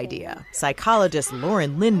her idea. Psychologist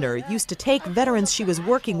Lauren Lindner used to take veterans she was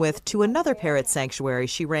working with to another parrot sanctuary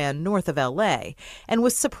she ran north of L.A. and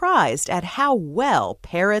was surprised at how well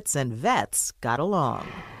parrots and vets got along.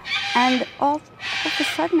 And all of a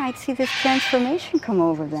sudden, I'd see this transformation come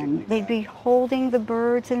over them. They'd be holding the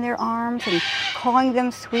birds in their arms and calling them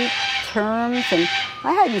sweet terms, and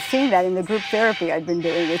I hadn't seen that in the group therapy I'd been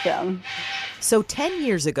doing with them. So 10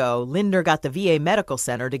 years ago, Lindner got the VA Medical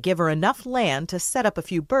Center to give her enough land to set up a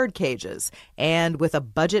few bird cages. And with a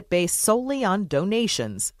budget based solely on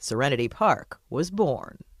donations, Serenity Park was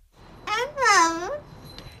born.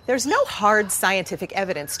 There's no hard scientific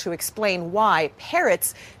evidence to explain why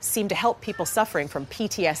parrots seem to help people suffering from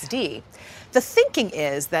PTSD. The thinking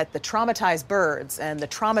is that the traumatized birds and the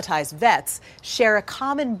traumatized vets share a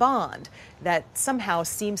common bond that somehow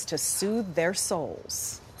seems to soothe their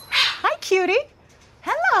souls. Hi, cutie.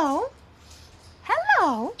 Hello.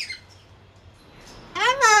 Hello.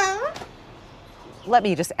 Hello. Let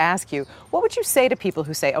me just ask you, what would you say to people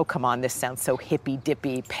who say, oh, come on, this sounds so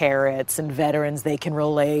hippy-dippy, parrots and veterans, they can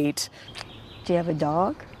relate? Do you have a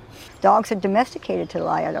dog? Dogs are domesticated to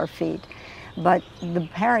lie at our feet, but the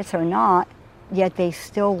parrots are not, yet they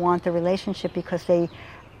still want the relationship because they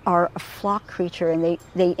are a flock creature and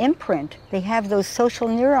they imprint. They have those social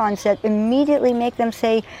neurons that immediately make them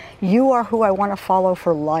say, you are who I want to follow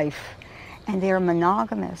for life. And they're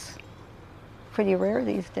monogamous. Pretty rare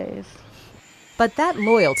these days. But that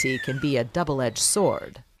loyalty can be a double-edged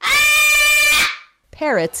sword.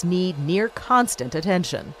 Parrots need near constant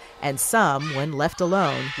attention, and some, when left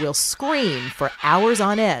alone, will scream for hours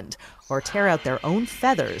on end or tear out their own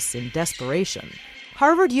feathers in desperation.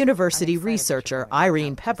 Harvard University researcher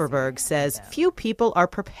Irene Pepperberg says few people are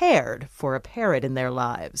prepared for a parrot in their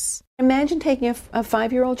lives. Imagine taking a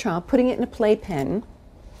 5-year-old child, putting it in a playpen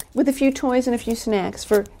with a few toys and a few snacks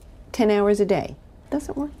for 10 hours a day. It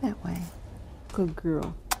doesn't work that way. Good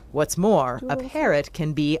girl. What's more, a parrot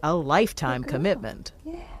can be a lifetime commitment.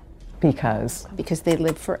 Because? Because they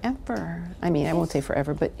live forever. I mean, I won't say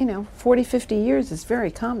forever, but 40, 50 years is very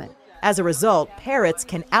common. As a result, parrots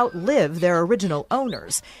can outlive their original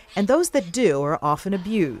owners, and those that do are often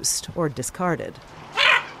abused or discarded.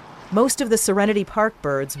 Most of the Serenity Park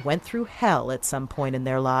birds went through hell at some point in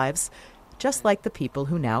their lives, just like the people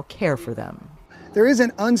who now care for them. There is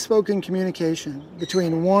an unspoken communication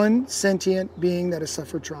between one sentient being that has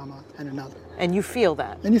suffered trauma and another. And you feel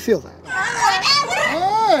that? And you feel that.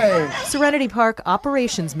 Hey! Serenity Park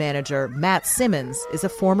operations manager Matt Simmons is a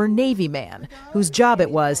former Navy man whose job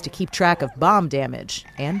it was to keep track of bomb damage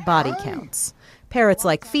and body counts. Parrots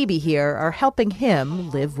like Phoebe here are helping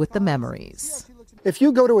him live with the memories. If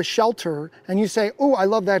you go to a shelter and you say, oh, I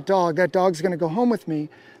love that dog's going to go home with me,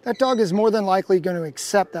 that dog is more than likely going to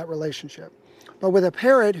accept that relationship. But with a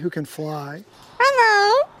parrot who can fly,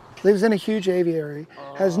 hello, lives in a huge aviary,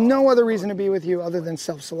 has no other reason to be with you other than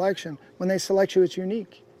self-selection. When they select you, it's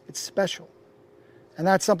unique, it's special. And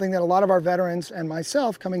that's something that a lot of our veterans and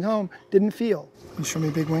myself coming home didn't feel. You show me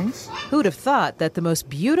big wings? Who'd have thought that the most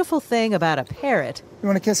beautiful thing about a parrot, you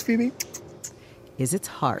want to kiss Phoebe? Is its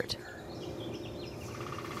heart.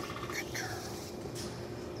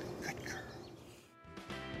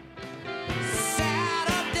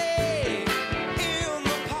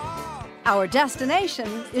 Our destination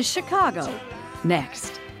is Chicago.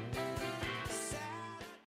 Next.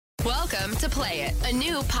 Welcome to Play It, a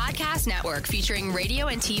new podcast network featuring radio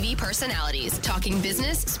and TV personalities talking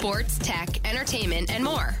business, sports, tech, entertainment, and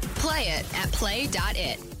more. Play it at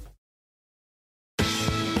play.it.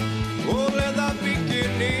 Oh, let the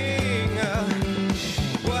beginning,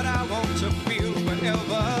 what I want to feel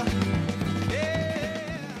forever.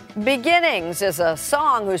 Beginnings is a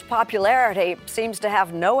song whose popularity seems to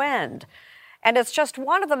have no end. And it's just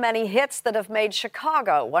one of the many hits that have made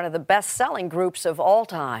Chicago one of the best-selling groups of all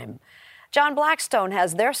time. John Blackstone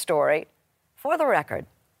has their story for the record.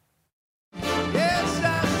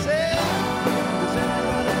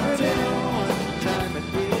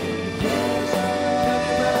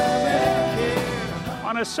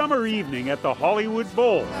 On a summer evening at the Hollywood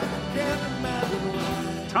Bowl,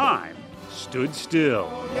 time stood still.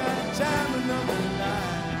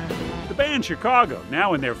 The band Chicago,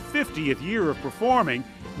 now in their 50th year of performing,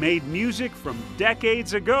 made music from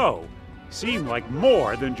decades ago seem like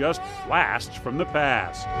more than just blasts from the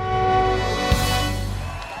past.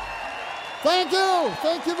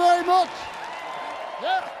 Thank you very much.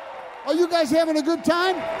 Yeah. Are you guys having a good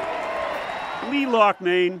time? Lee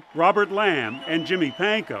Loughnane, Robert Lamb, and Jimmy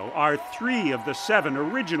Pankow are 3 of the 7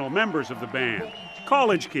 original members of the band,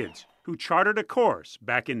 college kids who charted a course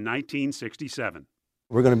back in 1967.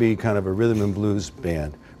 We're going to be kind of a rhythm and blues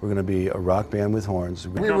band. We're going to be a rock band with horns.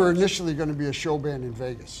 We were initially going to be a show band in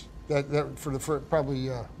Vegas. That for probably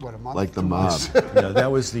a month. Like the mob. Yeah,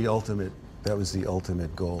 that was the ultimate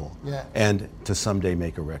goal. Yeah. And to someday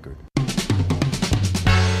make a record.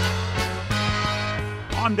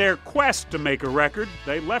 On their quest to make a record,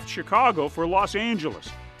 they left Chicago for Los Angeles,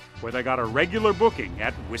 where they got a regular booking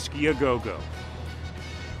at Whiskey A Go Go.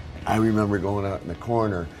 I remember going out in the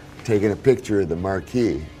corner, taking a picture of the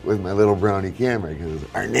marquee with my little brownie camera because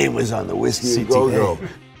our name was on the Whiskey A Go Go.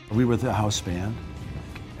 We were the house band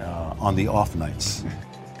on the off nights.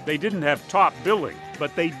 They didn't have top billing,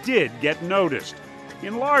 but they did get noticed,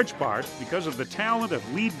 in large part because of the talent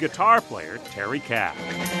of lead guitar player Terry Kapp.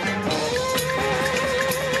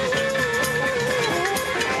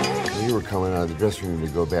 We were coming out of the dressing room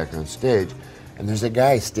to go back on stage, and there's a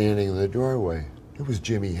guy standing in the doorway. It was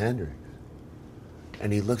Jimi Hendrix.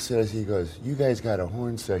 And he looks at us, he goes, you guys got a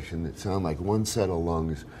horn section that sound like one set of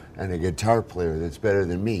lungs and a guitar player that's better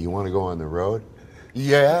than me. You want to go on the road?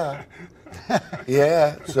 Yeah.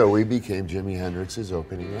 Yeah. So we became Jimi Hendrix's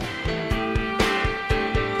opening act.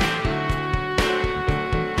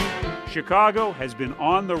 Chicago has been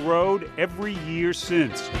on the road every year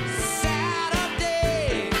since.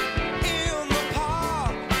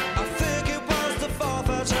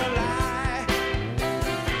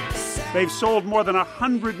 They've sold more than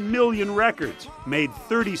 100 million records, made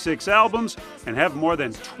 36 albums, and have more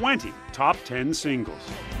than 20 top 10 singles.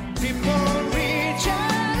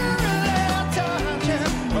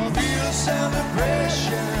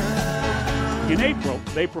 In April,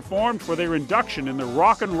 they performed for their induction in the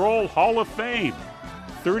Rock and Roll Hall of Fame.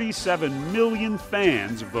 37 million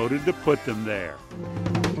fans voted to put them there.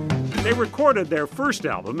 They recorded their first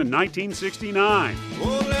album in 1969.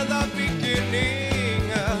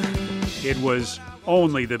 It was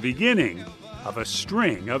only the beginning of a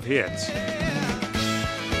string of hits.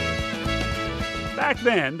 Back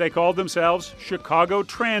then, they called themselves Chicago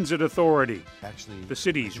Transit Authority. Actually, the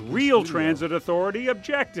city's real transit authority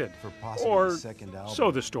objected, or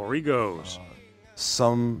so the story goes.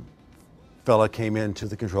 Some fella came into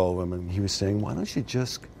the control room and he was saying, why don't you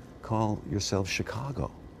just call yourself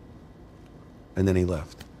Chicago? And then he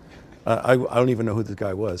left. I don't even know who the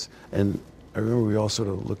guy was. And I remember we all sort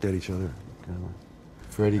of looked at each other, kind of like,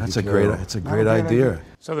 Freddie That's Cotero. it's a great idea.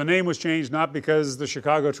 So the name was changed not because the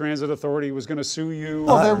Chicago Transit Authority was going to sue you?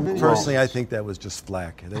 Personally, I think that was just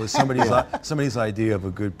flack. That was somebody's idea of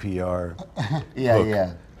a good PR.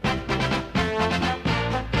 Yeah.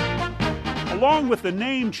 Along with the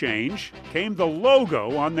name change came the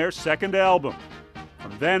logo on their second album.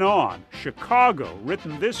 From then on, Chicago,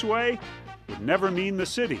 written this way, would never mean the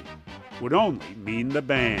city, would only mean the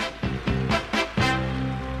band.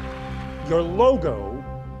 Your logo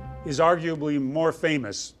is arguably more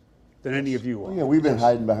famous than any of you are. Yeah, we've been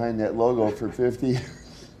hiding behind that logo for 50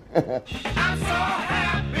 years.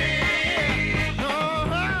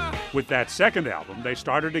 With that second album, they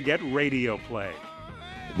started to get radio play.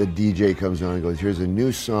 The DJ comes on and goes, here's a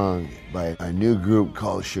new song by a new group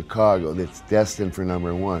called Chicago that's destined for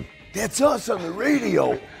 #1. That's us on the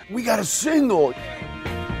radio. We got a single.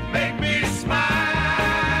 Make me smile.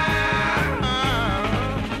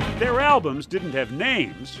 Their albums didn't have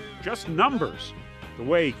names, just numbers, the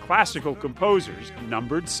way classical composers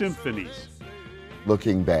numbered symphonies.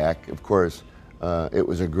 Looking back, of course, it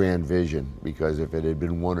was a grand vision, because if it had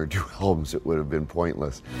been 1 or 2 albums, it would have been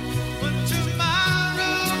pointless.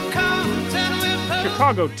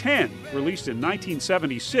 Chicago 10, released in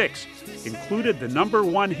 1976, included the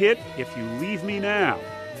 #1 hit, If You Leave Me Now,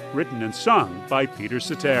 written and sung by Peter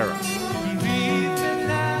Cetera.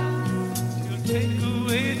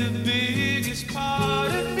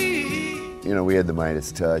 You know, we had the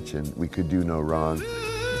Midas touch, and we could do no wrong.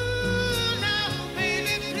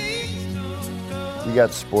 We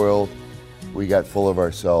got spoiled. We got full of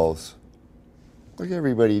ourselves. Like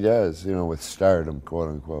everybody does, you know, with stardom, quote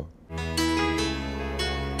unquote.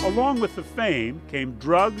 Along with the fame came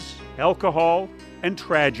drugs, alcohol, and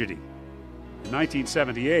tragedy. In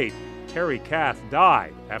 1978, Terry Kath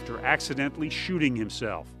died after accidentally shooting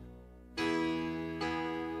himself.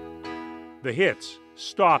 The hits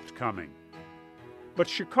stopped coming. But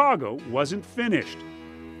Chicago wasn't finished.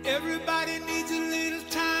 Everybody needs a little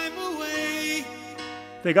time away.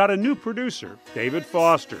 They got a new producer, David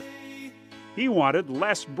Foster. He wanted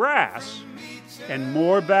less brass and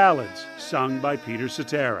more ballads sung by Peter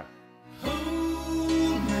Cetera.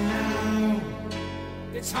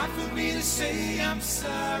 It's hard for me to say I'm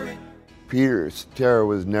sorry. Peter Cetera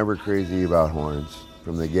was never crazy about horns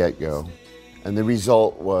from the get-go. And the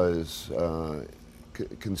result was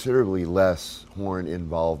considerably less horn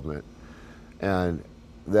involvement. And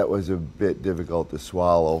that was a bit difficult to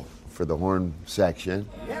swallow for the horn section.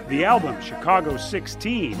 The album Chicago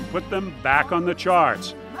 16 put them back on the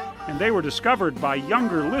charts, and they were discovered by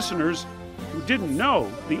younger listeners who didn't know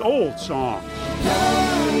the old songs.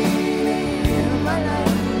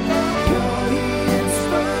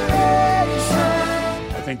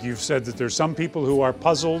 I think you've said that there's some people who are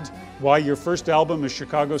puzzled why your first album is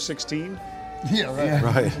Chicago 16. Yeah, right. Yeah.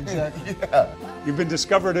 Right. Exactly. Yeah. You've been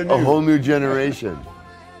discovered anew. A whole new generation.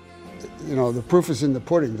 You know, the proof is in the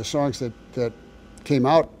pudding. The songs that came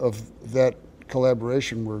out of that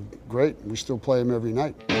collaboration were great. We still play them every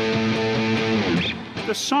night.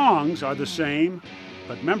 The songs are the same,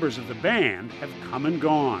 but members of the band have come and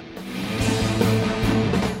gone.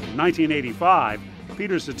 In 1985,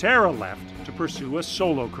 Peter Cetera left to pursue a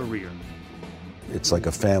solo career. It's like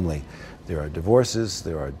a family. There are divorces,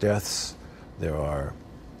 there are deaths, there are,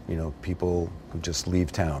 you know, people who just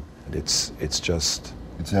leave town. It's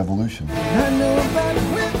evolution.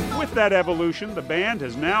 With that evolution, the band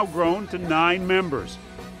has now grown to 9 members.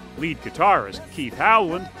 Lead guitarist Keith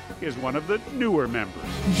Howland is one of the newer members.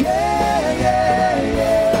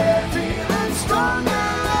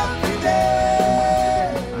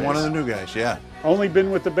 One of the new guys, yeah. Only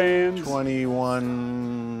been with the band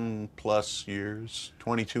 21 plus years,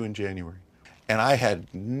 22 in January. And I had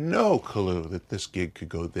no clue that this gig could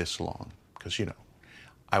go this long, because, you know,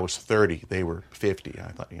 I was 30, they were 50.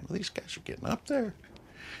 I thought, you know, these guys are getting up there.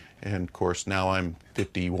 And of course, now I'm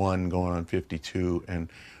 51, going on 52, and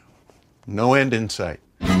no end in sight.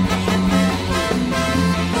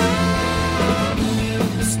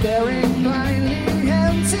 Staring blindly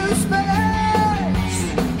into space.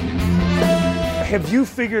 Have you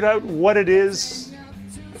figured out what it is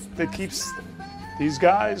that keeps these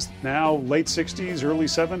guys, now late 60s, early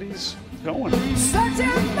 70s, going?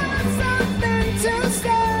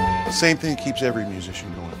 The same thing keeps every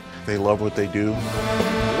musician going. They love what they do.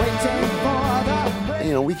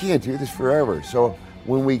 You know, we can't do this forever. So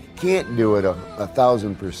when we can't do it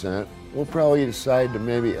 1,000%, we'll probably decide to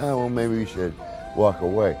maybe we should walk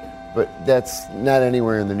away. But that's not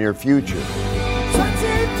anywhere in the near future.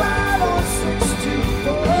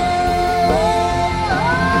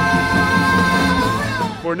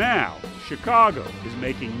 For now, Chicago is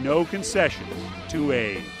making no concessions to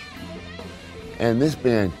age. And this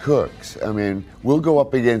band cooks. I mean, we'll go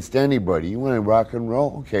up against anybody. You want to rock and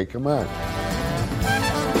roll? Okay, come on.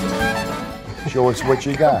 Show us what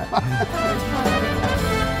you got.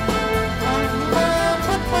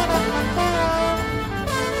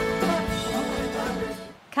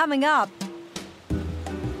 Coming up,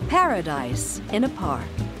 Paradise in a Park.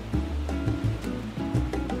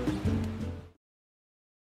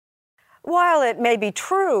 While it may be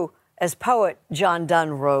true, as poet John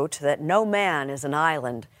Donne wrote, that no man is an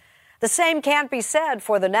island, the same can't be said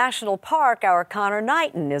for the national park our Connor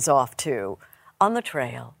Knighton is off to, on the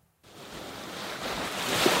trail.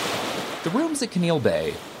 The rooms at Keneal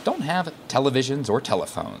Bay don't have televisions or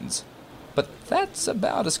telephones, but that's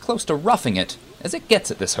about as close to roughing it as it gets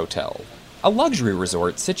at this hotel, a luxury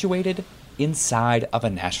resort situated inside of a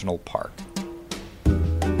national park.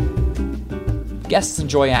 Guests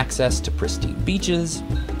enjoy access to pristine beaches,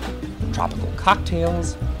 tropical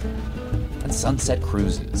cocktails, and sunset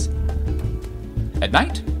cruises. At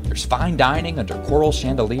night, there's fine dining under coral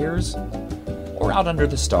chandeliers or out under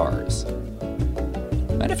the stars.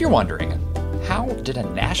 And if you're wondering, how did a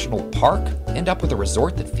national park end up with a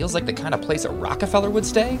resort that feels like the kind of place a Rockefeller would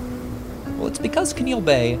stay? Well, it's because Keneal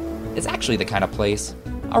Bay is actually the kind of place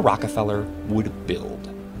a Rockefeller would build.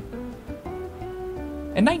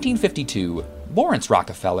 In 1952, Lawrence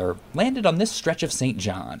Rockefeller landed on this stretch of St.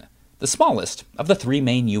 John, the smallest of the 3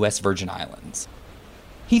 main U.S. Virgin Islands.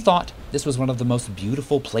 He thought this was one of the most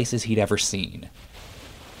beautiful places he'd ever seen.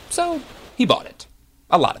 So he bought it.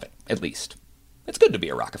 A lot of it, at least. It's good to be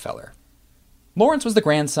a Rockefeller. Lawrence was the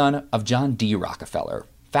grandson of John D. Rockefeller,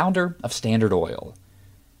 founder of Standard Oil.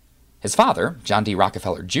 His father, John D.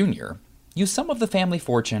 Rockefeller Jr., used some of the family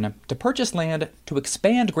fortune to purchase land to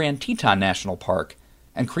expand Grand Teton National Park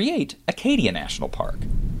and create Acadia National Park,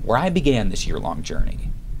 where I began this year-long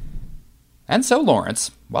journey. And so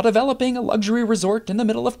Lawrence, while developing a luxury resort in the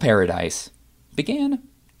middle of paradise, began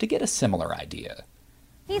to get a similar idea.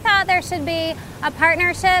 He thought there should be a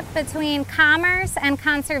partnership between commerce and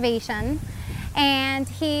conservation, and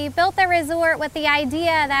he built the resort with the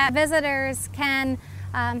idea that visitors can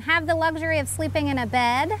have the luxury of sleeping in a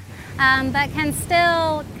bed, but can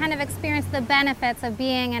still kind of experience the benefits of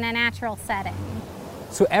being in a natural setting.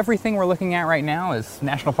 So everything we're looking at right now is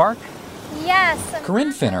National Park? Yes.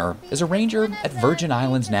 Corinne Finner is a ranger at Virgin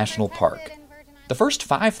Islands National Park. The first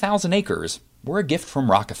 5,000 acres were a gift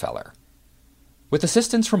from Rockefeller. With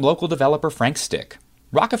assistance from local developer Frank Stick,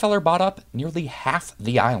 Rockefeller bought up nearly half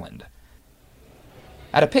the island.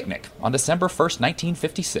 At a picnic on December 1st,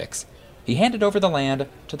 1956, he handed over the land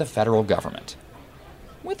to the federal government,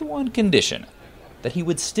 with one condition, that he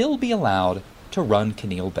would still be allowed to run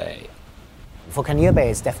Keneal Bay. For Keneal Bay,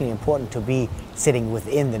 it's definitely important to be sitting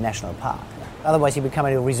within the national park. Otherwise, you become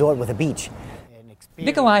a resort with a beach.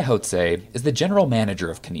 Nikolai Hotze is the general manager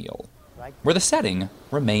of Keneal, where the setting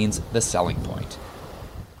remains the selling point.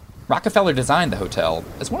 Rockefeller designed the hotel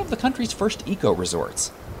as one of the country's first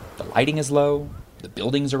eco-resorts. The lighting is low, the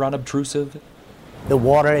buildings are unobtrusive. The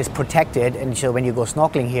water is protected, and so when you go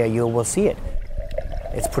snorkeling here, you will see it.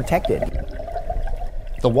 It's protected.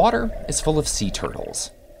 The water is full of sea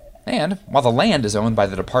turtles. And while the land is owned by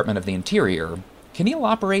the Department of the Interior, Keneal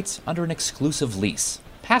operates under an exclusive lease,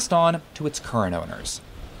 passed on to its current owners.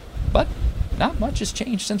 But not much has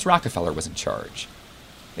changed since Rockefeller was in charge,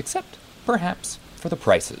 except perhaps for the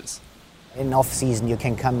prices. In off-season, you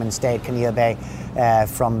can come and stay at Keneal Bay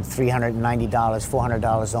from $390,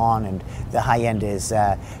 $400 on, and the high end is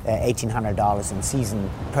 $1,800 in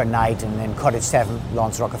season per night. And then Cottage 7,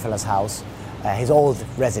 Lawrence Rockefeller's house, his old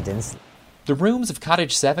residence. The rooms of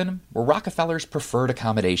Cottage 7 were Rockefeller's preferred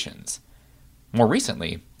accommodations. More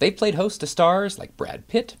recently, they played host to stars like Brad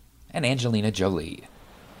Pitt and Angelina Jolie.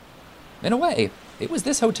 In a way, it was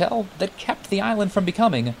this hotel that kept the island from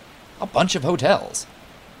becoming a bunch of hotels.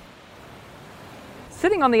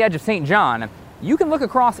 Sitting on the edge of St. John, you can look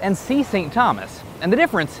across and see St. Thomas, and the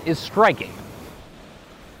difference is striking.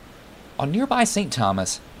 On nearby St.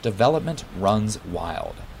 Thomas, development runs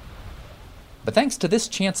wild. But thanks to this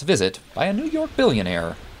chance visit by a New York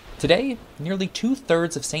billionaire, today nearly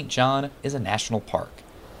 2/3 of St. John is a national park.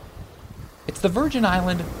 It's the Virgin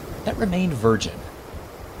Island that remained virgin.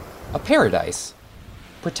 A paradise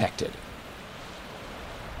protected.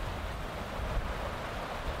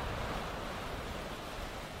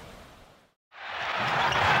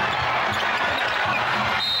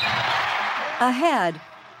 Ahead,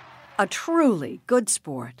 a truly good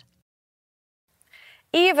sport.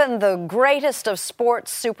 Even the greatest of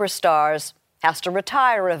sports superstars has to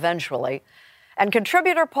retire eventually. And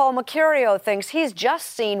contributor Paul Mercurio thinks he's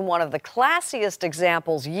just seen one of the classiest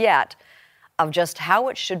examples yet of just how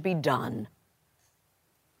it should be done.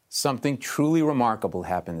 Something truly remarkable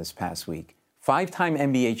happened this past week. 5-time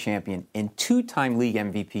NBA champion and 2-time league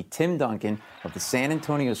MVP Tim Duncan of the San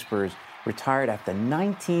Antonio Spurs retired after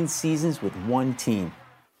 19 seasons with one team.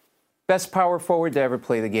 Best power forward to ever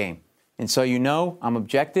play the game. And so you know, I'm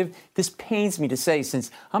objective. This pains me to say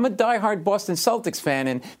since I'm a diehard Boston Celtics fan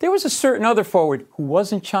and there was a certain other forward who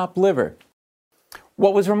wasn't chopped liver.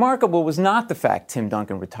 What was remarkable was not the fact Tim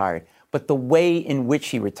Duncan retired, but the way in which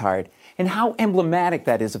he retired and how emblematic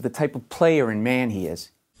that is of the type of player and man he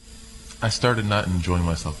is. I started not enjoying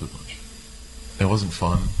myself as much. It wasn't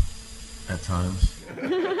fun at times.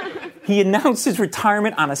 He announced his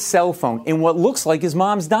retirement on a cell phone in what looks like his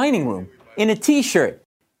mom's dining room, in a T-shirt.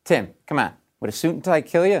 Tim, come on. Would a suit and tie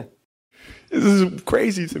kill you? This is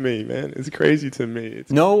crazy to me, man. It's crazy to me.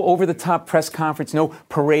 No over-the-top press conference, no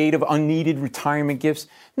parade of unneeded retirement gifts,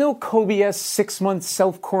 no Kobe-esque 6-month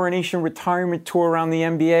self-coronation retirement tour around the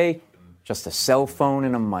NBA. Just a cell phone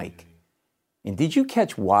and a mic. And did you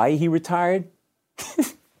catch why he retired?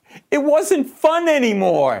 It wasn't fun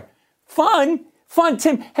anymore. Fun? Fun.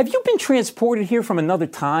 Tim, have you been transported here from another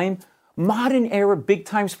time? Modern era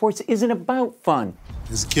big-time sports isn't about fun.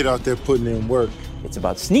 There's a kid out there putting in work. It's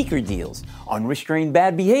about sneaker deals, unrestrained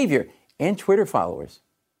bad behavior, and Twitter followers.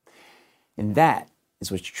 And that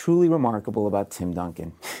is what's truly remarkable about Tim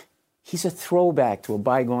Duncan. He's a throwback to a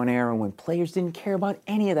bygone era when players didn't care about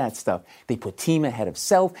any of that stuff. They put team ahead of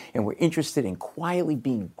self and were interested in quietly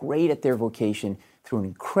being great at their vocation through an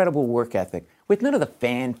incredible work ethic with none of the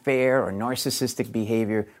fanfare or narcissistic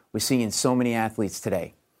behavior we see in so many athletes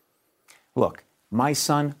today. Look, my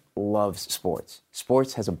son loves sports.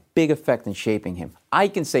 Sports has a big effect in shaping him. I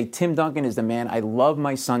can say Tim Duncan is the man I love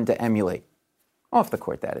my son to emulate. Off the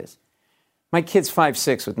court, that is. My kid's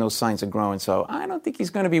 5'6" with no signs of growing, so I don't think he's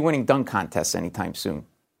going to be winning dunk contests anytime soon.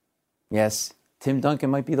 Yes, Tim Duncan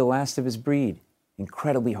might be the last of his breed.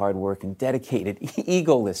 Incredibly hardworking, dedicated,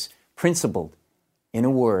 egoless, principled. In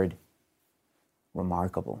a word,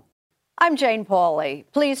 remarkable. I'm Jane Pauley.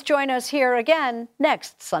 Please join us here again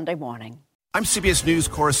next Sunday morning. I'm CBS News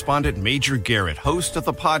correspondent Major Garrett, host of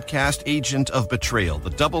the podcast Agent of Betrayal, The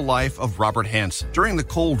Double Life of Robert Hanssen. During the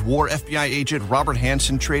Cold War, FBI agent Robert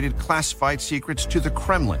Hanssen traded classified secrets to the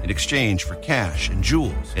Kremlin in exchange for cash and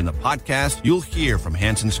jewels. In the podcast, you'll hear from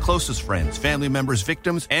Hanssen's closest friends, family members,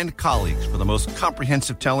 victims, and colleagues for the most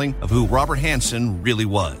comprehensive telling of who Robert Hanssen really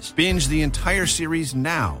was. Binge the entire series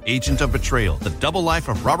now. Agent of Betrayal, The Double Life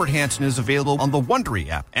of Robert Hanssen is available on the Wondery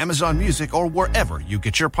app, Amazon Music, or wherever you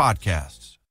get your podcasts.